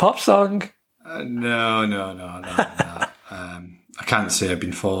 It's a good pop song. No. I can't say I've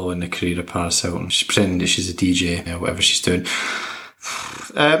been following the career of Paris Hilton. She's pretending that she's a DJ, whatever she's doing.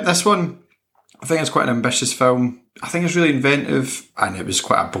 This one, I think it's quite an ambitious film. I think it's really inventive, and it was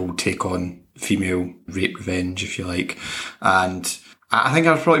quite a bold take on female rape revenge, if you like. And I think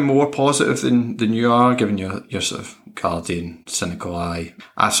I was probably more positive than you are, given your sort of guardian, cynical eye.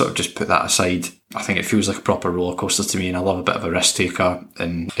 I sort of just put that aside. I think it feels like a proper roller coaster to me, and I love a bit of a risk taker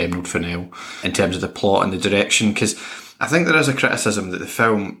in Emerald Fennell in terms of the plot and the direction, because I think there is a criticism that the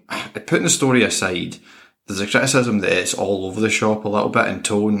film, putting the story aside, there's a criticism that it's all over the shop a little bit in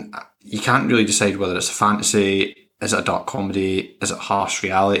tone. You can't really decide whether it's a fantasy, is it a dark comedy, is it harsh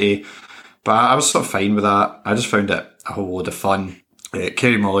reality? But I was sort of fine with that. I just found it a whole load of fun.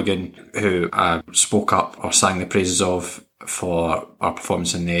 Carey Mulligan, who I spoke up or sang the praises of for our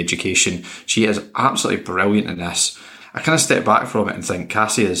performance in The Education, she is absolutely brilliant in this. I kind of step back from it and think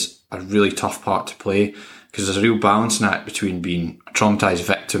Cassie is a really tough part to play, because there's a real balancing act between being a traumatised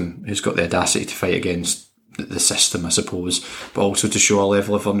victim who's got the audacity to fight against the system, I suppose, but also to show a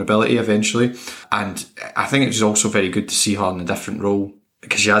level of vulnerability eventually. And I think it's also very good to see her in a different role,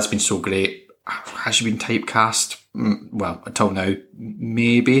 because she has been so great. Has she been typecast? Well, until now,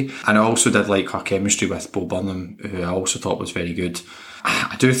 maybe. And I also did like her chemistry with Bo Burnham, who I also thought was very good.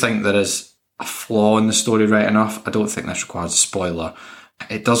 I do think there is a flaw in the story, right enough. I don't think this requires a spoiler.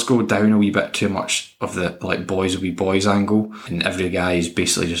 It does go down a wee bit too much of the like boys will be boys angle, and every guy is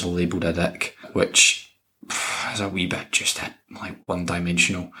basically just labelled a dick, which is a wee bit just like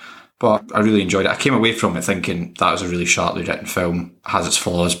one-dimensional. But I really enjoyed it. I came away from it thinking that was a really sharply written film. It has its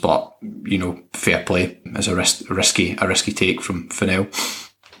flaws, but, you know, fair play. It's a risky take from Fennell.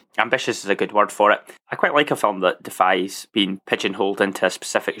 Ambitious is a good word for it. I quite like a film that defies being pigeonholed into a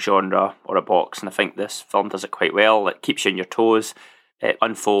specific genre or a box, and I think this film does it quite well. It keeps you on your toes. It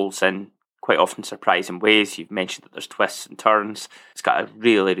unfolds in quite often surprising ways. You've mentioned that there's twists and turns. It's got a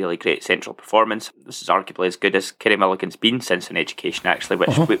really, really great central performance. This is arguably as good as Carey Mulligan's been since An Education, actually,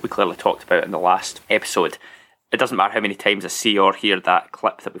 which we clearly talked about in the last episode. It doesn't matter how many times I see or hear that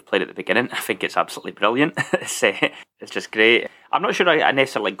clip that we've played at the beginning. I think it's absolutely brilliant. It's just great. I'm not sure I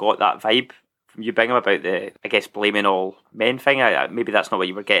necessarily got that vibe from you, Bingham, about the, I guess, blaming all men thing. Maybe that's not what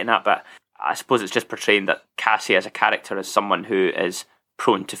you were getting at, but I suppose it's just portraying that Cassie as a character is someone who is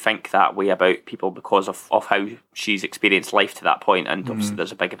prone to think that way about people because of how she's experienced life to that point, and obviously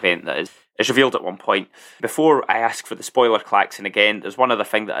there's a big event that is revealed at one point. Before I ask for the spoiler klaxon again, there's one other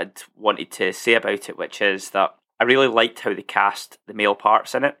thing that I'd wanted to say about it, which is that I really liked how they cast the male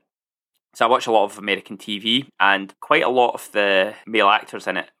parts in it. So I watch a lot of American TV, and quite a lot of the male actors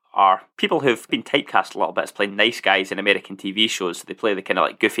in it are people who've been typecast a little bit as playing nice guys in American TV shows. So they play the kind of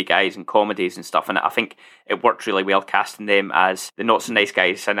like goofy guys in comedies and stuff, and I think it worked really well casting them as the not so nice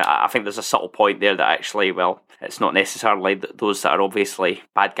guys. And I think there's a subtle point there that actually, well, it's not necessarily those that are obviously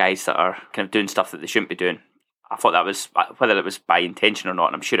bad guys that are kind of doing stuff that they shouldn't be doing. I thought that was, whether it was by intention or not,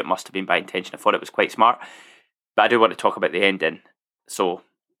 and I'm sure it must have been by intention, I thought it was quite smart. But I do want to talk about the ending, so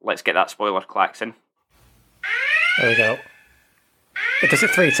let's get that spoiler klaxon. There we go. It does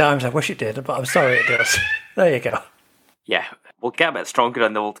it 3 times. I wish it did, but I'm sorry it does. There you go. Yeah, we'll get a bit stronger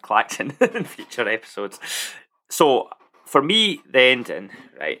on the old klaxon in future episodes. So, for me, the ending,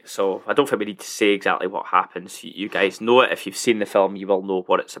 right, so I don't think we need to say exactly what happens. You guys know it. If you've seen the film, you will know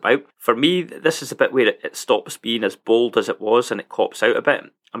what it's about. For me, this is a bit where it stops being as bold as it was and it cops out a bit.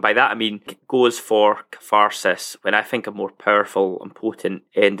 And by that I mean it goes for catharsis, when I think a more powerful and potent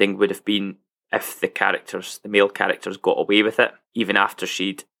ending would have been if the male characters got away with it, even after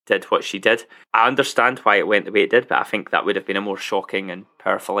she did what she did. I understand why it went the way it did, but I think that would have been a more shocking and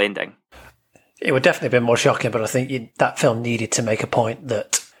powerful ending. It would definitely have been more shocking, but I think that film needed to make a point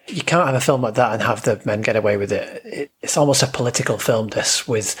that you can't have a film like that and have the men get away with it. It's almost a political film, this,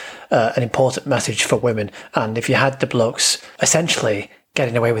 with an important message for women. And if you had the blokes essentially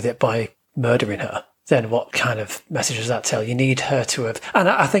getting away with it by murdering her, then what kind of message does that tell? You need her to have... And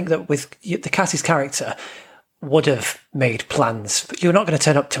I think that with the Cassie's character would have made plans. You're not going to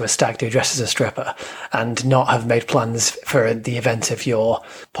turn up to a stag do dressed as a stripper and not have made plans for the event of your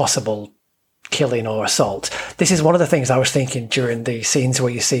possible killing or assault. This is one of the things I was thinking during the scenes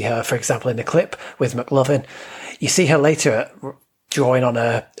where you see her, for example, in the clip with McLovin. You see her later drawing on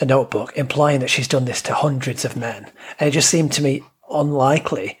a notebook, implying that she's done this to hundreds of men. And it just seemed to me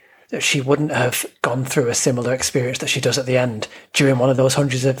unlikely that she wouldn't have gone through a similar experience that she does at the end during one of those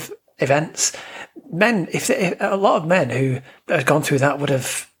hundreds of events. Men, if a lot of men who had gone through that would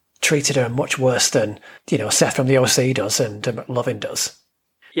have treated her much worse than, Seth from the OC does and McLovin does.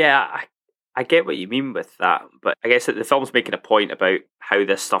 Yeah, I get what you mean with that, but I guess that the film's making a point about how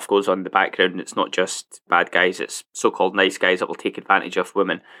this stuff goes on in the background. It's not just bad guys, it's so-called nice guys that will take advantage of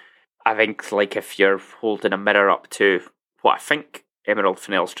women. I think, like, if you're holding a mirror up to what I think Emerald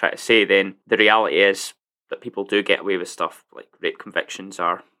Fennell's trying to say, then the reality is that people do get away with stuff, like rape convictions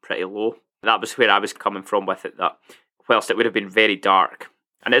are pretty low. That was where I was coming from with it, that whilst it would have been very dark,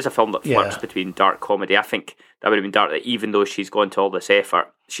 and it is a film that flirts between dark comedy, I think that would have been dark, that even though she's gone to all this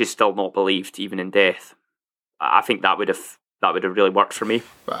effort, she's still not believed, even in death. I think that would have really worked for me.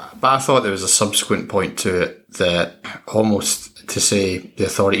 But I thought there was a subsequent point to it that almost to say the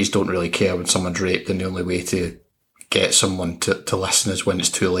authorities don't really care when someone's raped, and the only way to get someone to listen is when it's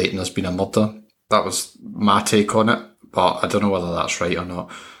too late and there's been a murder. That was my take on it, but I don't know whether that's right or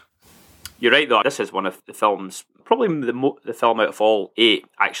not. You're right, though. This is one of the films, probably the film out of all 8,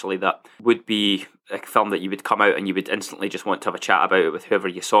 actually, that would be a film that you would come out and you would instantly just want to have a chat about it with whoever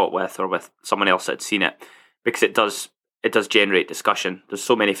you saw it with or with someone else that had seen it, because it does generate discussion. There's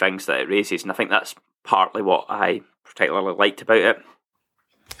so many things that it raises, and I think that's partly what I particularly liked about it.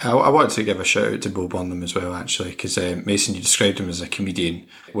 I wanted to give a shout out to Bo Burnham as well, actually, because Mason, you described him as a comedian,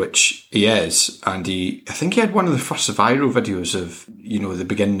 which he is, and I think he had one of the first viral videos of, the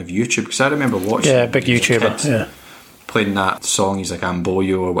beginning of YouTube, because I remember watching... Yeah, big YouTuber, playing that song, he's like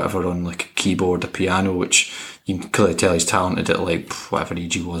Amboyo or whatever on like a keyboard, a piano, which you can clearly tell he's talented at like whatever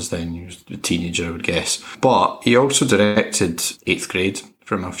age he was then. He was a teenager, I would guess. But he also directed 8th Grade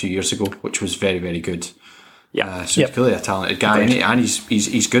from a few years ago, which was very, very good. Yeah, so he's clearly a talented guy, and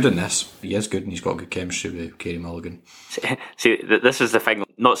he's good in this. He is good, and he's got good chemistry with Carey Mulligan. See, this is the thing.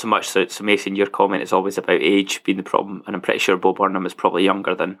 Not so much so Mason, your comment is always about age being the problem, and I'm pretty sure Bo Burnham is probably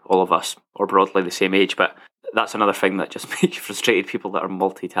younger than all of us, or broadly the same age. But that's another thing that just makes you frustrated. People that are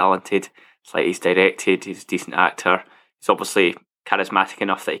multi-talented. It's like he's directed, he's a decent actor. He's obviously charismatic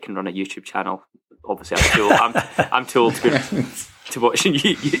enough that he can run a YouTube channel. Obviously, I'm too old to be to watching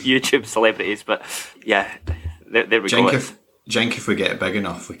YouTube celebrities. But yeah, there we go. Jink, if we get big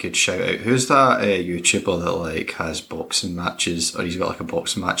enough, we could shout out, who's that YouTuber that like has boxing matches, or he's got like a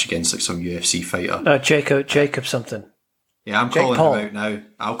boxing match against like some UFC fighter? Jacob something. Yeah, I'm calling him out now.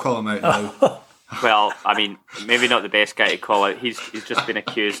 I'll call him out now. Well, I mean, maybe not the best guy to call out. He's just been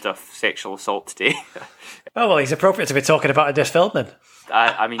accused of sexual assault today. Oh, well, he's appropriate to be talking about in this film then.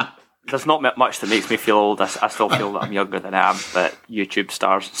 I mean, there's not much that makes me feel old. I still feel that I'm younger than I am, but YouTube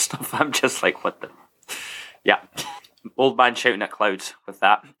stars and stuff, I'm just like, what the... Yeah. Old man shouting at clouds with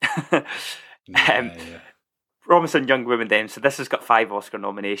that. Promising Young Woman then. So this has got 5 Oscar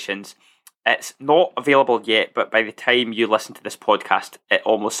nominations. It's not available yet, but by the time you listen to this podcast, it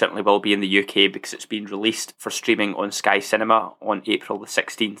almost certainly will be in the UK because it's been released for streaming on Sky Cinema on April the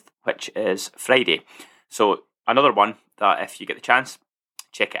 16th, which is Friday. So another one that if you get the chance,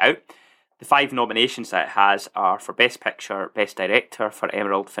 check it out. The 5 nominations that it has are for Best Picture, Best Director for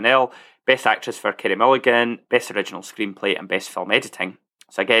Emerald Fennell, Best Actress for Carey Mulligan, Best Original Screenplay and Best Film Editing.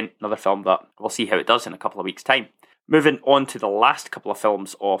 So again, another film that we'll see how it does in a couple of weeks' time. Moving on to the last couple of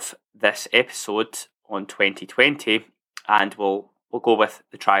films of this episode on 2020, and we'll go with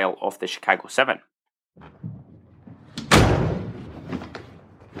The Trial of the Chicago 7.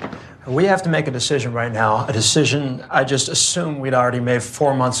 We have to make a decision right now, a decision I just assumed we'd already made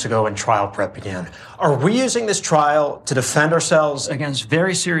 4 months ago when trial prep began. Are we using this trial to defend ourselves against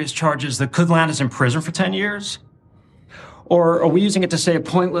very serious charges that could land us in prison for 10 years? Or are we using it to say a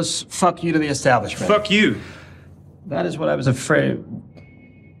pointless fuck you to the establishment? Fuck you. That is what I was afraid.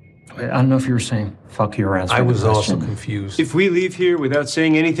 Wait, I don't know if you were saying fuck you or answering I was the question. also confused. If we leave here without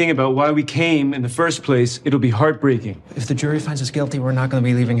saying anything about why we came in the first place, it'll be heartbreaking. If the jury finds us guilty, we're not going to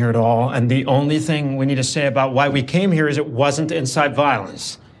be leaving here at all. And the only thing we need to say about why we came here is it wasn't incite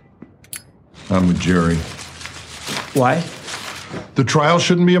violence. I'm the jury. Why? The trial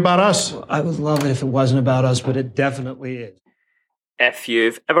shouldn't be about us. Well, I would love it if it wasn't about us, but it definitely is. If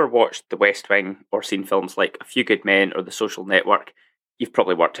you've ever watched The West Wing or seen films like A Few Good Men or The Social Network, you've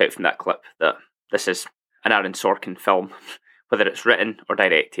probably worked out from that clip that this is an Aaron Sorkin film, whether it's written or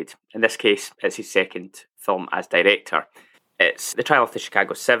directed. In this case, it's his second film as director. It's The Trial of the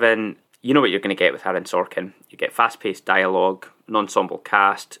Chicago 7. You know what you're going to get with Aaron Sorkin. You get fast-paced dialogue, an ensemble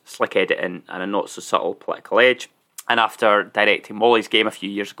cast, slick editing, and a not-so-subtle political edge. And after directing Molly's Game a few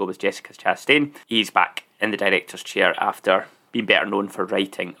years ago with Jessica Chastain, he's back in the director's chair after being better known for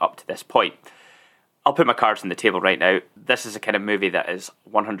writing up to this point. I'll put my cards on the table right now. This is a kind of movie that is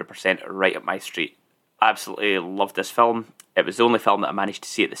 100% right up my street. I absolutely love this film. It was the only film that I managed to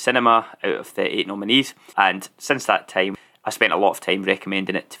see at the cinema out of the 8 nominees. And since that time, I spent a lot of time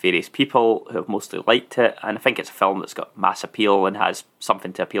recommending it to various people who have mostly liked it. And I think it's a film that's got mass appeal and has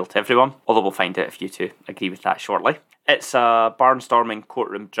something to appeal to everyone. Although we'll find out if you two agree with that shortly. It's a barnstorming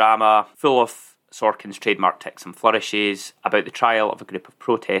courtroom drama full of Sorkin's trademark tics and flourishes about the trial of a group of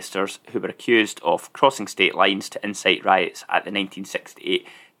protesters who were accused of crossing state lines to incite riots at the 1968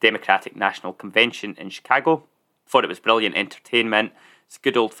 Democratic National Convention in Chicago. Thought it was brilliant entertainment. It's a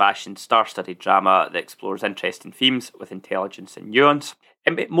good old-fashioned star-studded drama that explores interesting themes with intelligence and nuance.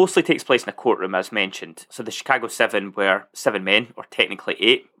 It mostly takes place in a courtroom, as mentioned. So the Chicago 7 were 7 men, or technically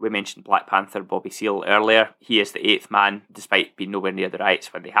 8. We mentioned Black Panther Bobby Seale earlier. He is the 8th man, despite being nowhere near the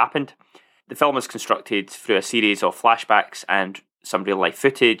riots when they happened. The film is constructed through a series of flashbacks and some real-life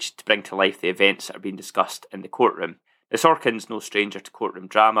footage to bring to life the events that are being discussed in the courtroom. Now, Sorkin's no stranger to courtroom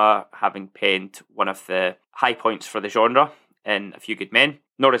drama, having penned one of the high points for the genre in A Few Good Men,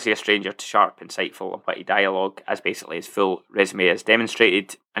 nor is he a stranger to sharp, insightful and witty dialogue, as basically his full resume has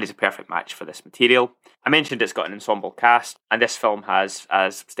demonstrated, and he's a perfect match for this material. I mentioned it's got an ensemble cast, and this film has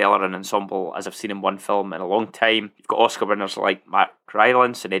as stellar an ensemble as I've seen in one film in a long time. You've got Oscar winners like Mark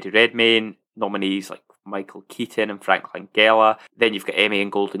Rylance and Eddie Redmayne, nominees like Michael Keaton and Frank Langella. Then you've got Emmy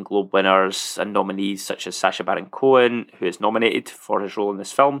and Golden Globe winners and nominees such as Sacha Baron Cohen, who is nominated for his role in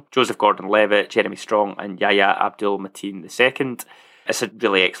this film, Joseph Gordon-Levitt, Jeremy Strong and Yahya Abdul-Mateen II. It's a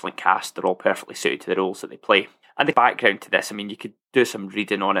really excellent cast. They're all perfectly suited to the roles that they play. And the background to this, I mean, you could do some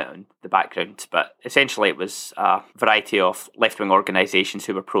reading on it and the background, but essentially it was a variety of left-wing organisations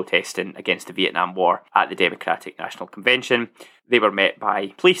who were protesting against the Vietnam War at the Democratic National Convention. They were met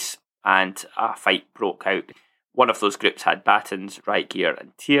by police and a fight broke out. One of those groups had batons, riot gear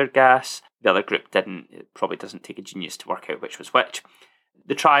and tear gas. The other group didn't. It probably doesn't take a genius to work out which was which.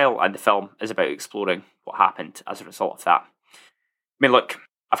 The trial and the film is about exploring what happened as a result of that. I mean, look,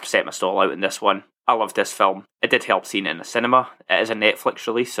 I've set my stall out in this one. I love this film. It did help seeing it in the cinema. It is a Netflix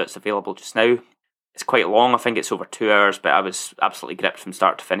release, so it's available just now. It's quite long. I think it's over 2 hours, but I was absolutely gripped from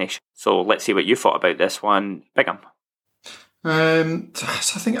start to finish. So let's see what you thought about this one. Bigham. So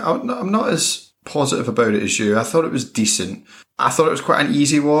I think I'm not as positive about it as you. I thought it was decent. I thought it was quite an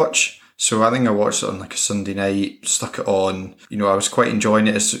easy watch. So I think I watched it on like a Sunday night, stuck it on. You know, I was quite enjoying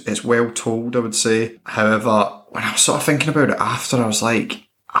it. It's well told, I would say. However, when I was sort of thinking about it after, I was like,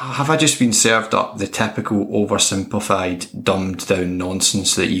 have I just been served up the typical oversimplified, dumbed down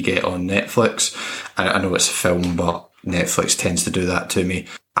nonsense that you get on Netflix? I know it's a film, but Netflix tends to do that to me.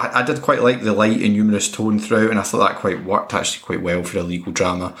 I did quite like the light and humorous tone throughout, and I thought that quite worked actually quite well for a legal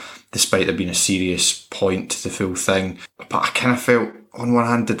drama, despite there being a serious point to the full thing. But I kind of felt, on one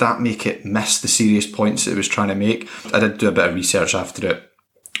hand, did that make it miss the serious points that it was trying to make? I did do a bit of research after it,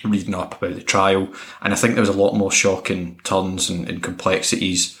 reading up about the trial, and I think there was a lot more shocking turns and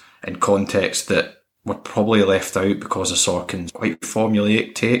complexities and context that were probably left out because of Sorkin's quite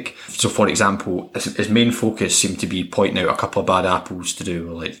formulaic take. So, for example, his main focus seemed to be pointing out a couple of bad apples to do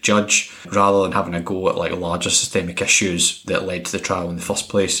with like the judge, rather than having a go at like larger systemic issues that led to the trial in the first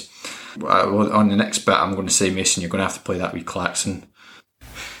place. On the next bit, I'm going to say, Mason, you're going to have to play that wee klaxon.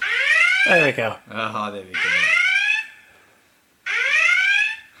 There we go. There we go.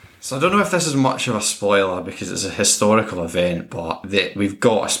 So I don't know if this is much of a spoiler because it's a historical event, but we've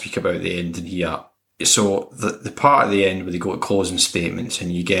got to speak about the ending here. So the part at the end where they go to closing statements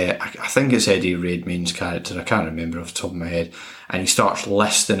and you get, I think it's Eddie Redmayne's character, I can't remember off the top of my head, and he starts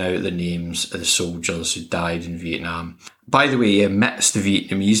listing out the names of the soldiers who died in Vietnam. By the way, he omits the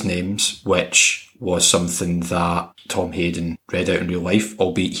Vietnamese names, which was something that Tom Hayden read out in real life,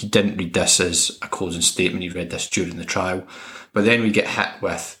 albeit he didn't read this as a closing statement, he read this during the trial. But then we get hit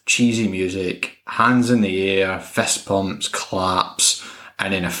with cheesy music, hands in the air, fist pumps, claps,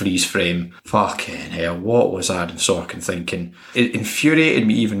 and in a freeze frame. Fucking hell, what was Aaron Sorkin thinking? It infuriated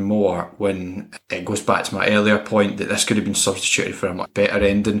me even more when it goes back to my earlier point that this could have been substituted for a much better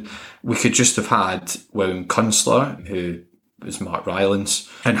ending. We could just have had William Kunstler, who was Mark Rylance,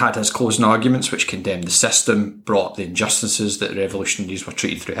 and had his closing arguments which condemned the system, brought up the injustices that the revolutionaries were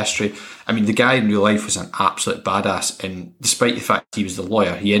treated through history. I mean, the guy in real life was an absolute badass, and despite the fact he was the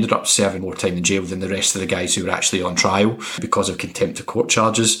lawyer, he ended up serving more time in jail than the rest of the guys who were actually on trial because of contempt of court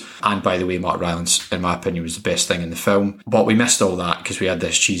charges. And by the way, Mark Rylance, in my opinion, was the best thing in the film. But we missed all that because we had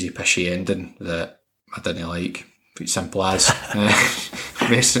this cheesy, pishy ending that I didn't like. Pretty simple as.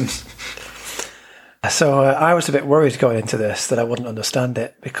 Mason. So I was a bit worried going into this that I wouldn't understand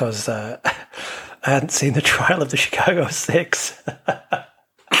it because I hadn't seen the trial of the Chicago 6.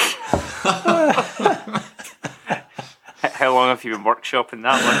 How long have you been workshopping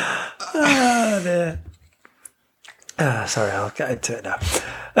that one? Sorry, I'll get into it now.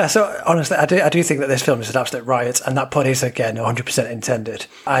 So honestly, I do think that this film is an absolute riot, and that pun is again 100% intended.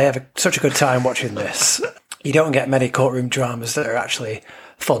 I have such a good time watching this. You don't get many courtroom dramas that are actually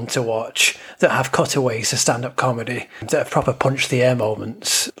fun to watch, that have cutaways to stand-up comedy, that have proper punch-the-air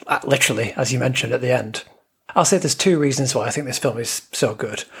moments, literally, as you mentioned, at the end. I'll say there's two reasons why I think this film is so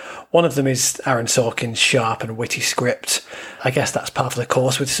good. One of them is Aaron Sorkin's sharp and witty script. I guess that's part of the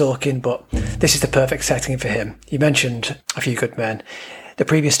course with Sorkin, but this is the perfect setting for him. You mentioned A Few Good Men. The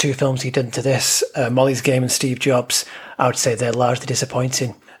previous two films he'd done to this, Molly's Game and Steve Jobs, I would say they're largely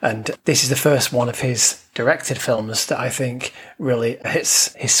disappointing. And this is the first one of his directed films that I think really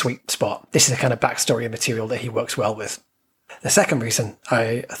hits his sweet spot. This is the kind of backstory and material that he works well with. The second reason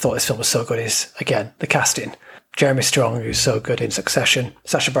I thought this film was so good is, again, the casting. Jeremy Strong, who's so good in Succession.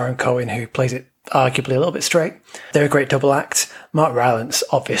 Sacha Baron Cohen, who plays it arguably a little bit straight. They're a great double act. Mark Rylance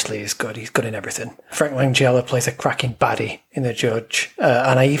obviously is good. He's good in everything. Frank Langella plays a cracking baddie in The Judge.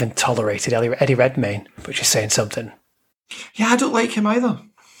 And I even tolerated Eddie Redmayne, which is saying something. Yeah, I don't like him either.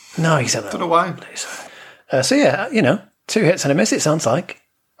 No, he's a little... Don't know why. So yeah, 2 hits and a miss, it sounds like.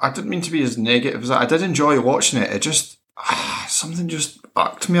 I didn't mean to be as negative as that. I did enjoy watching it. It just... something just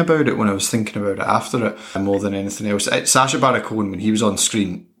irked me about it when I was thinking about it after it, more than anything else. Sacha Baron Cohen, when he was on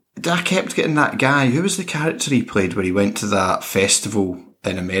screen, I kept getting that guy. Who was the character he played where he went to that festival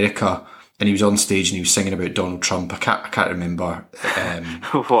in America and he was on stage and he was singing about Donald Trump? I can't remember.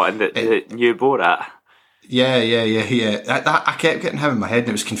 What, in the new Borat? Yeah. I kept getting him in my head and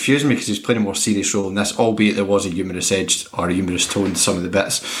it was confusing me because he was playing a more serious role in this, albeit there was a humorous edge or a humorous tone to some of the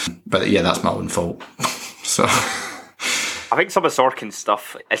bits. But yeah, that's my own fault. So... I think some of Sorkin's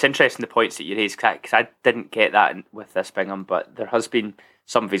stuff, it's interesting the points that you raised, because I didn't get that with this Bingham, but there has been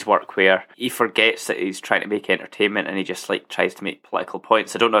some of his work where he forgets that he's trying to make entertainment and he just tries to make political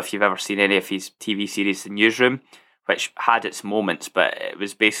points. I don't know if you've ever seen any of his TV series, The Newsroom, which had its moments, but it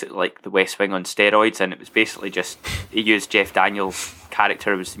was basically like The West Wing on steroids, and it was basically just, he used Jeff Daniels'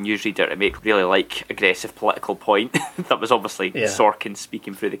 character, who was the newsreader, to make really aggressive political point that was obviously Sorkin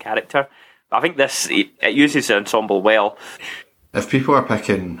speaking through the character. I think it uses the ensemble well. If people are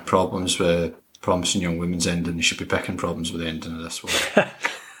picking problems with Promising Young Woman's ending, they should be picking problems with the ending of this one.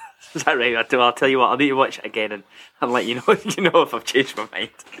 Is that right? I'll tell you what, I'll need to watch it again and let you know, if I've changed my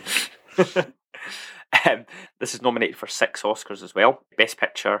mind. This is nominated for 6 Oscars as well. Best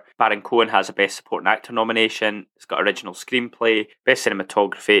Picture, Baron Cohen has a Best Supporting Actor nomination. It's got Original Screenplay, Best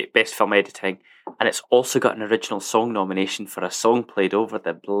Cinematography, Best Film Editing, and it's also got an Original Song nomination for a song played over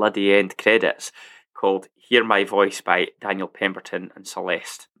the bloody end credits called Hear My Voice by Daniel Pemberton and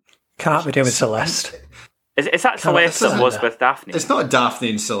Celeste. Can't be doing with Celeste. Is that Celeste that was with Daphne? It's not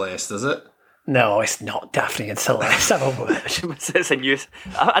Daphne and Celeste, is it? No, it's not Daphne and Celeste. Have a word. It's a news.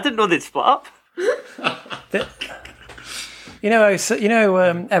 I didn't know they'd split up.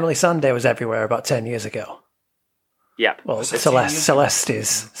 Emily Sunday was everywhere about 10 years ago. Yeah. Well, Celeste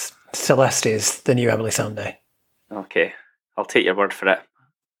is the new Emily Sunday. Okay, I'll take your word for it.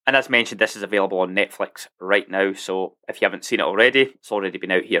 And as mentioned, this is available on Netflix right now, so if you haven't seen it already, it's already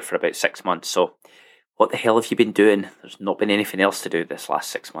been out here for about 6 months, so what the hell have you been doing? There's not been anything else to do this last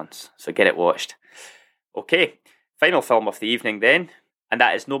 6 months, so get it watched. Okay, final film of the evening then, and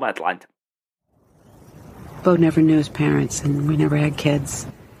that is Nomadland. Bo never knew his parents, and we never had kids.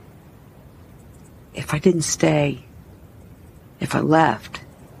 If I didn't stay, if I left,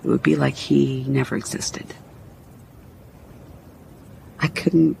 it would be like he never existed. I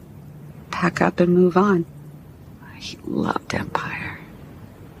couldn't pack up and move on. He loved Empire.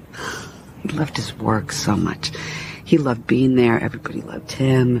 He loved his work so much. He loved being there. Everybody loved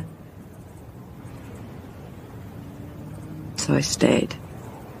him. So I stayed.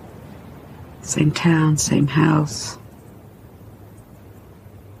 Same town, same house.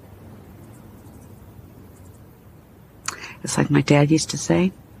 It's like my dad used to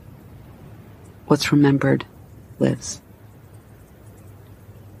say, what's remembered lives.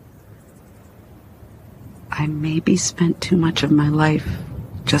 I maybe spent too much of my life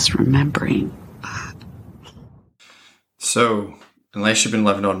just remembering. So, unless you've been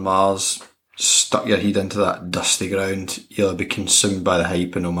living on Mars, stuck your head into that dusty ground, you'll be consumed by the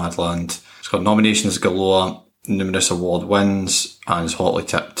hype of Nomadland. It's got nominations galore, numerous award wins, and is hotly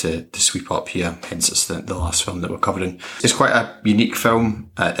tipped to sweep up here, hence it's the last film that we're covering. It's quite a unique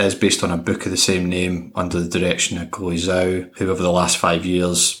film. It is based on a book of the same name under the direction of Chloe Zhao, who over the last 5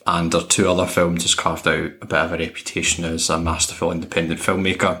 years and her 2 other films has carved out a bit of a reputation as a masterful independent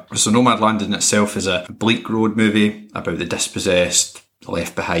filmmaker. So Nomadland in itself is a bleak road movie about the dispossessed,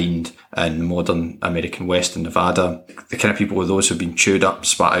 left behind in modern American West in Nevada. The kind of people with those who've been chewed up,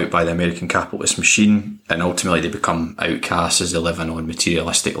 spat out by the American capitalist machine, and ultimately they become outcasts as they live an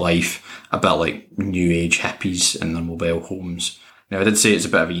unmaterialistic life, a bit like new age hippies in their mobile homes. Now, I did say it's a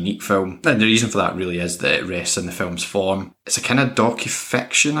bit of a unique film, and the reason for that really is that it rests in the film's form. It's a kind of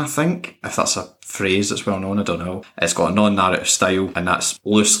docu-fiction, I think, if that's a phrase that's well known, I don't know. It's got a non-narrative style, and that's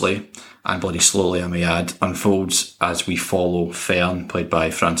loosely, and bloody slowly I may add, unfolds as we follow Fern, played by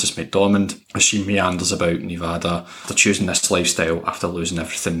Frances McDormand, as she meanders about Nevada after choosing this lifestyle after losing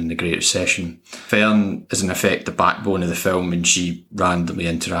everything in the Great Recession. Fern is in effect the backbone of the film, and she randomly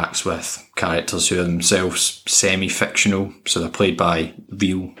interacts with characters who are themselves semi-fictional, so they're played by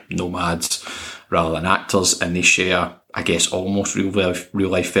real nomads rather than actors, and they share, I guess, almost real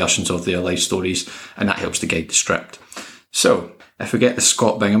life versions of their life stories, and that helps to guide the script. So, if we get the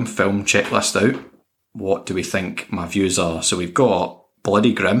Scott Bingham film checklist out, what do we think my views are? So we've got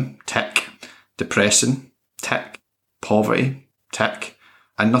bloody grim, tick, depressing, tick, poverty, tick,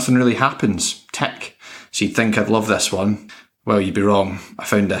 and nothing really happens, tick. So you'd think I'd love this one. Well, you'd be wrong. I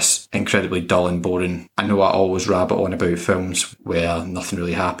found this incredibly dull and boring. I know I always rabbit on about films where nothing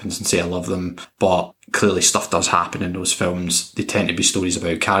really happens and say I love them, but clearly stuff does happen in those films. They tend to be stories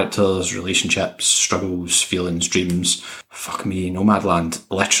about characters, relationships, struggles, feelings, dreams. Fuck me, Nomadland,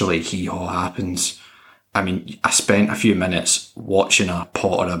 literally hee-haw happens. I mean, I spent a few minutes watching a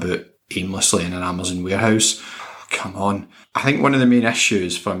potter about aimlessly in an Amazon warehouse. Come on. I think one of the main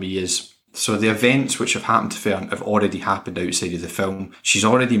issues for me is, so the events which have happened to Fern have already happened outside of the film. She's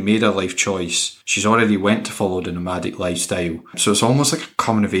already made her life choice. She's already went to follow the nomadic lifestyle. So it's almost like a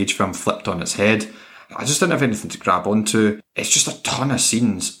coming of age film flipped on its head. I just didn't have anything to grab onto. It's just a ton of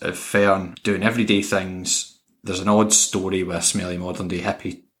scenes of Fern doing everyday things. There's an odd story with a smelly modern day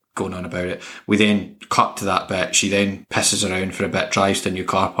hippie going on about it. We then cut to that bit. She then pisses around for a bit, drives to a new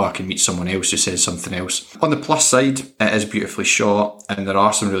car park and meets someone else who says something else. On the plus side, it is beautifully shot, and there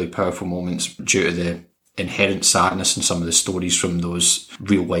are some really powerful moments due to the inherent sadness in some of the stories from those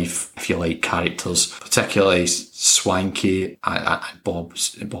real life, if you like, characters, particularly Swanky and Bob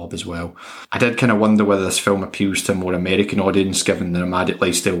as well. I did kind of wonder whether this film appeals to a more American audience, given the nomadic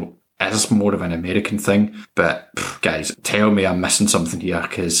lifestyle it is more of an American thing. But guys, tell me I'm missing something here,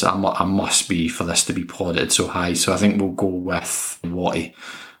 because I must be for this to be plotted so high. So I think we'll go with Watty.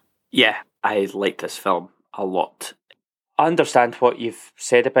 Yeah, I like this film a lot. I understand what you've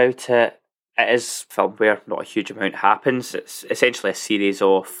said about it. It is a film where not a huge amount happens. It's essentially a series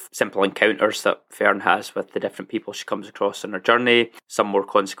of simple encounters that Fern has with the different people she comes across on her journey, some more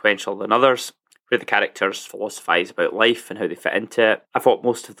consequential than others, where the characters philosophise about life and how they fit into it. I thought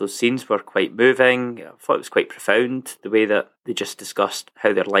most of those scenes were quite moving. I thought it was quite profound, the way that they just discussed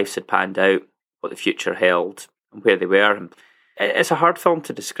how their lives had panned out, what the future held, and where they were. And it's a hard film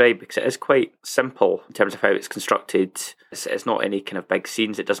to describe because it is quite simple in terms of how it's constructed. It's not any kind of big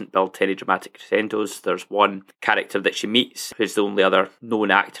scenes. It doesn't build to any dramatic crescendos. There's one character that she meets who's the only other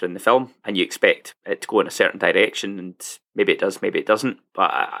known actor in the film, and you expect it to go in a certain direction, and maybe it does, maybe it doesn't.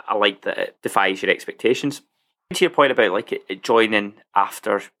 But I like that it defies your expectations. To your point about like it joining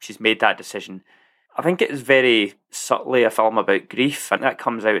after she's made that decision, I think it is very subtly a film about grief, and that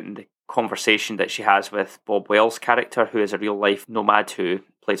comes out in the conversation that she has with Bob Wells' character, who is a real life nomad who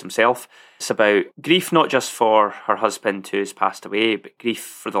plays himself. It's about grief not just for her husband who's passed away, but grief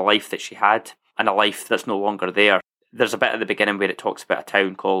for the life that she had and a life that's no longer there. There's a bit at the beginning where it talks about a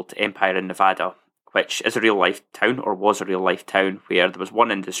town called Empire in Nevada, which is a real life town, or was a real life town, where there was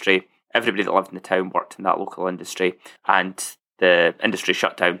one industry. Everybody that lived in the town worked in that local industry, and the industry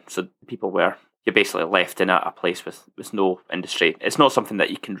shut down, so people were you're basically left in a place with no industry. It's not something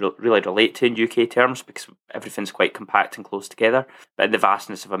that you can really relate to in UK terms because everything's quite compact and close together. But in the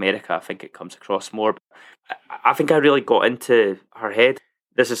vastness of America, I think it comes across more. I think I really got into her head.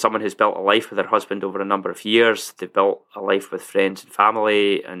 This is someone who's built a life with her husband over a number of years. They've built a life with friends and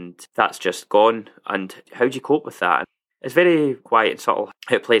family, and that's just gone. And how do you cope with that? It's very quiet and subtle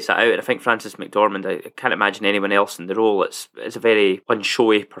how it plays that out. And I think Frances McDormand, I can't imagine anyone else in the role. It's a very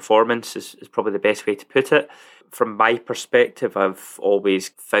unshowy performance is probably the best way to put it. From my perspective, I've always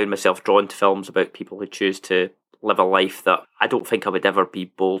found myself drawn to films about people who choose to live a life that I don't think I would ever be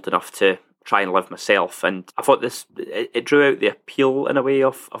bold enough to try and live myself. And I thought it drew out the appeal in a way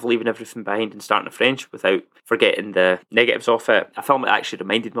of leaving everything behind and starting afresh without forgetting the negatives of it. A film that actually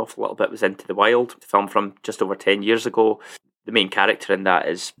reminded me of a little bit was Into the Wild, a film from just over 10 years ago. The main character in that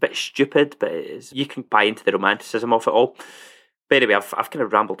is a bit stupid, but you can buy into the romanticism of it all. But anyway, I've kind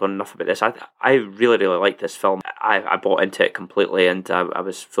of rambled on enough about this. I really, really like this film. I bought into it completely, and I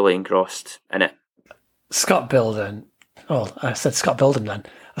was fully engrossed in it. Scott Pilgrim. Oh, I said Scott Pilgrim then.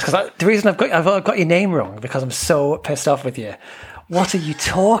 Because the reason I've got your name wrong because I'm so pissed off with you. What are you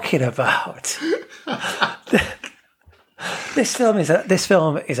talking about? This film is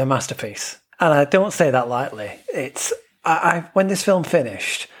a masterpiece, and I don't say that lightly. When this film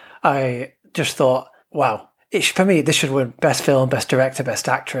finished, I just thought, wow. For me, this should win Best Film, Best Director, Best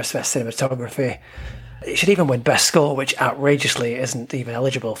Actress, Best Cinematography. It should even win Best Score, which outrageously isn't even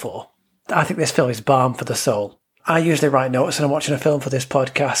eligible for. I think this film is balm for the soul. I usually write notes when I'm watching a film for this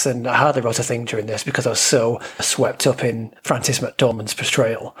podcast, and I hardly wrote a thing during this because I was so swept up in Frances McDormand's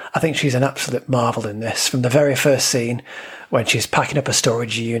portrayal. I think she's an absolute marvel in this. From the very first scene, when she's packing up a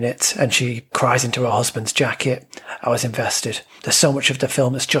storage unit and she cries into her husband's jacket, I was invested. There's so much of the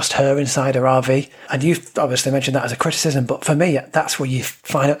film that's just her inside her RV, and you've obviously mentioned that as a criticism, but for me, that's where you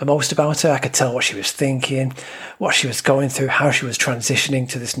find out the most about her. I could tell what she was thinking, what she was going through, how she was transitioning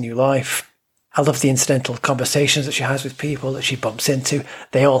to this new life. I love the incidental conversations that she has with people that she bumps into.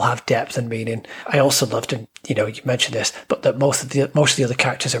 They all have depth and meaning. I also loved, and you mentioned this, but that most of the other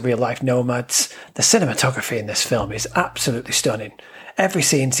characters are real life nomads. The cinematography in this film is absolutely stunning. Every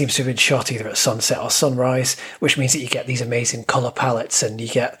scene seems to have been shot either at sunset or sunrise, which means that you get these amazing colour palettes and you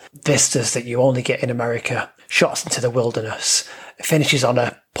get vistas that you only get in America, shots into the wilderness. It finishes on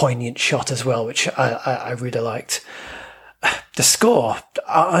a poignant shot as well, which I really liked. The score,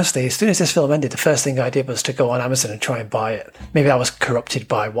 honestly, as soon as this film ended, the first thing I did was to go on Amazon and try and buy it. Maybe I was corrupted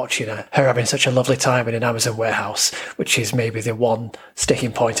by watching her having such a lovely time in an Amazon warehouse, which is maybe the one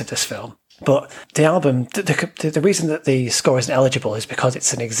sticking point of this film. But the album, the reason that the score isn't eligible is because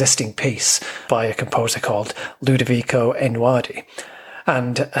it's an existing piece by a composer called Ludovico Einaudi.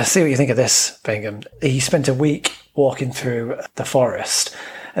 And I see what you think of this, Bingham. He spent a week walking through the forest,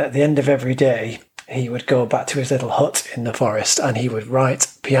 and at the end of every day, he would go back to his little hut in the forest and he would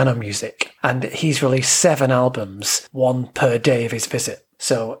write piano music. And he's released 7 albums, 1 per day of his visit.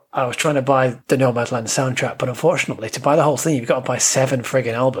 So I was trying to buy the Nomadland soundtrack, but unfortunately, to buy the whole thing, you've got to buy 7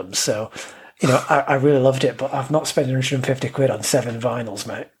 friggin' albums. So, I really loved it, but I've not spent 150 quid on 7 vinyls,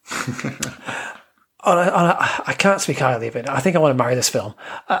 mate. I can't speak highly of it. I think I want to marry this film.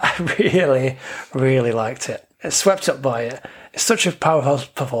 I really, really liked it. Swept up by it. It's such a powerhouse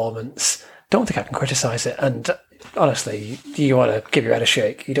performance. Don't think I can criticise it. And honestly, you want to give your head a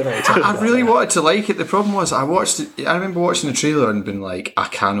shake. You don't know what to I really wanted to like it. The problem was I remember watching the trailer and being like, I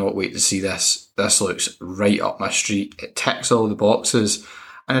cannot wait to see this. This looks right up my street. It ticks all the boxes.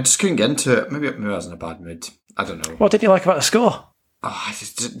 And I just couldn't get into it. Maybe I was in a bad mood. I don't know. What did you like about the score? Oh, I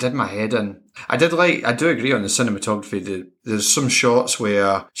just did my head in. I do agree on the cinematography. There's some shots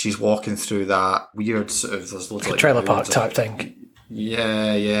where she's walking through that weird sort of, there's loads like of trailer park type thing.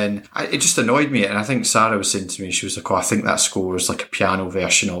 Yeah. And it just annoyed me. And I think Sarah was saying to me, she was like, I think that score is like a piano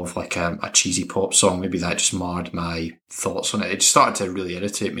version of like a cheesy pop song. Maybe that just marred my thoughts on it. It just started to really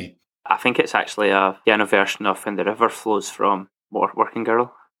irritate me. I think it's actually a piano version of When the River Flows From Working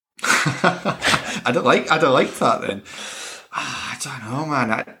Girl. I don't like that then. I don't know,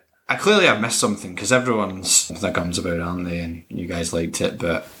 man. I clearly have missed something because everyone's their guns about, aren't they? And you guys liked it,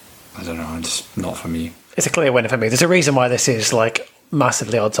 but I don't know, it's not for me. It's a clear winner for me. There's a reason why this is like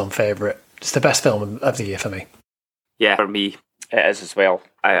massively odds-on favourite. It's the best film of the year for me. Yeah, for me it is as well.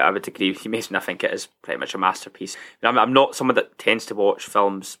 I would agree with you, Mason. I think it is pretty much a masterpiece. I'm not someone that tends to watch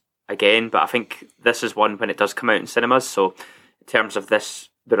films again, but I think this is one when it does come out in cinemas. So in terms of this,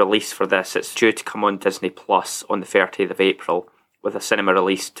 the release for this, it's due to come on Disney Plus on the 30th of April with a cinema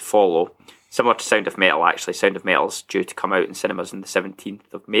release to follow. Similar to Sound of Metal, actually. Sound of Metal's due to come out in cinemas on the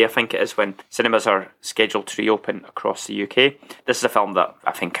 17th of May, I think it is, when cinemas are scheduled to reopen across the UK. This is a film that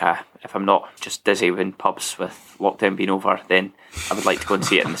I think, if I'm not just dizzy in pubs with lockdown being over, then I would like to go and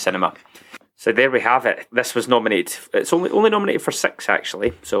see it in the cinema. So there we have it. This was nominated. It's only nominated for 6,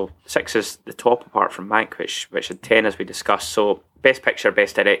 actually. So 6 is the top, apart from Mank, which had 10, as we discussed. So Best Picture,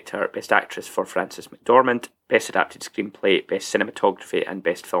 Best Director, Best Actress for Frances McDormand, Best Adapted Screenplay, Best Cinematography, and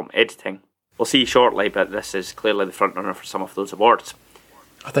Best Film Editing. We'll see shortly, but this is clearly the frontrunner for some of those awards.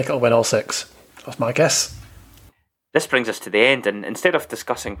 I think it'll win all 6. That's my guess. This brings us to the end, and instead of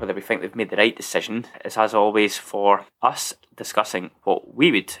discussing whether we think they've made the right decision, it's as always for us discussing what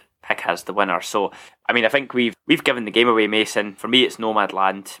we would pick as the winner. So, I mean, I think we've given the game away, Mason. For me, it's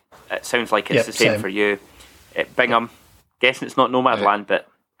Nomadland. It sounds like it's the same for you. Bingham, guessing it's not Nomadland, but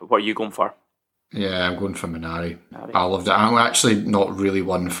what are you going for? Yeah, I'm going for Minari. I loved it. I'm actually not really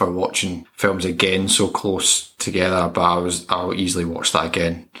one for watching films again so close together, but I'll easily watch that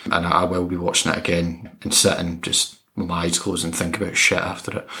again, and I will be watching it again and sit and just with my eyes closed and think about shit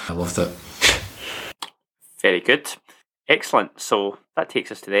after it. I loved it. Very good. Excellent. So that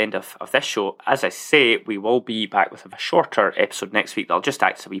takes us to the end of this show. As I say, we will be back with a shorter episode next week. That'll just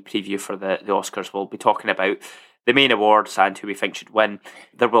act as a wee preview for the Oscars. We'll be talking about the main awards and who we think should win.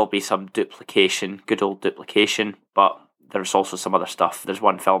 There will be some duplication, good old duplication, but there's also some other stuff. There's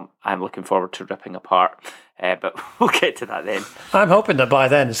one film I'm looking forward to ripping apart, but we'll get to that then. I'm hoping that by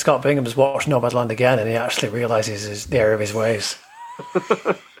then Scott Bingham's watched Nomadland again and he actually realises the error of his ways.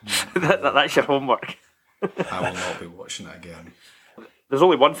 That's your homework. I will not be watching it again. There's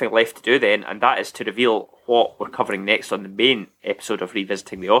only one thing left to do then, and that is to reveal what we're covering next on the main episode of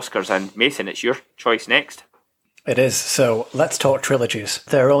Revisiting the Oscars. And Mason, it's your choice next. It is. So let's talk trilogies.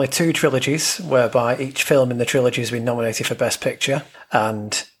 There are only 2 trilogies whereby each film in the trilogy has been nominated for Best Picture.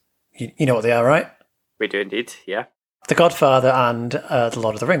 And you know what they are, right? We do indeed, yeah. The Godfather and The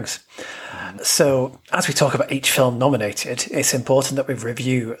Lord of the Rings. So as we talk about each film nominated, it's important that we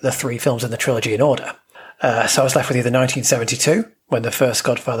review the 3 films in the trilogy in order. So I was left with either 1972, when the first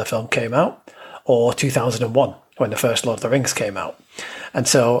Godfather film came out, or 2001, when the first Lord of the Rings came out. And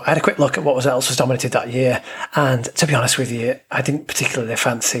so I had a quick look at what else was nominated that year, and to be honest with you, I didn't particularly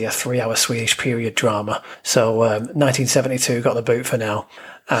fancy a 3-hour Swedish period drama. So 1972 got the boot for now,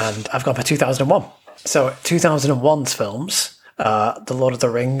 and I've gone for 2001. So 2001's films are The Lord of the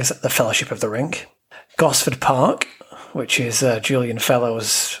Rings, The Fellowship of the Ring, Gosford Park, which is Julian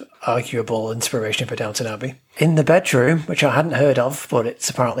Fellowes' arguable inspiration for Downton Abbey, In the Bedroom, which I hadn't heard of, but it's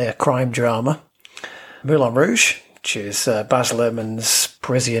apparently a crime drama, Moulin Rouge, which is Baz Luhrmann's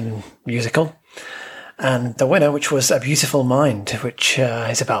Parisian musical, and the winner, which was A Beautiful Mind, which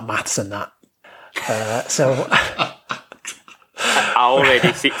is about maths and that. I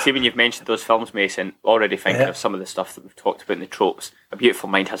already see when you've mentioned those films, Mason, already thinking of some of the stuff that we've talked about in the tropes. A Beautiful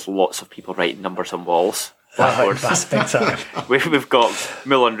Mind has lots of people writing numbers on walls. That's big time. We've got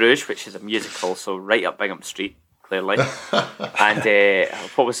Moulin Rouge, which is a musical, so right up Bingham Street, clearly. And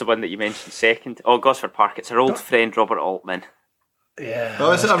what was the one that you mentioned second? Oh, Gosford Park. It's our old friend Robert Altman. Yeah.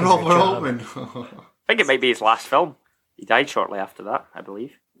 Oh, is it a Robert Altman? I think it might be his last film. He died shortly after that, I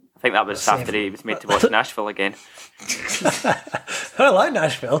believe. think that was after he was made to watch Nashville again. I like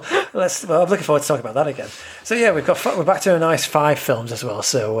Nashville. I'm looking forward to talking about that again. So yeah, we're back to a nice 5 films as well.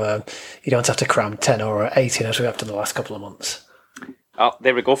 So you don't have to cram 10 or 18 as we have done the last couple of months. Oh,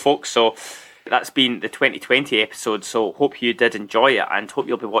 there we go, folks. So that's been the 2020 episode. So hope you did enjoy it, and hope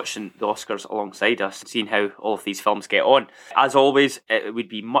you'll be watching the Oscars alongside us, seeing how all of these films get on. As always, it would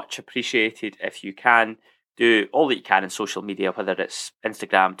be much appreciated if you can do all that you can in social media, whether it's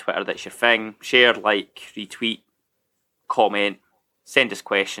Instagram, Twitter, that's your thing. Share, like, retweet, comment, send us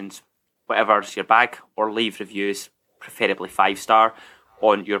questions, whatever's your bag, or leave reviews, preferably 5-star,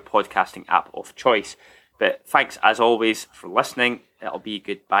 on your podcasting app of choice. But thanks, as always, for listening. It'll be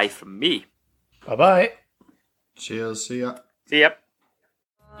goodbye from me. Bye-bye. Cheers, see ya. See ya.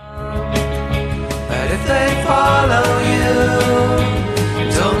 But if they follow you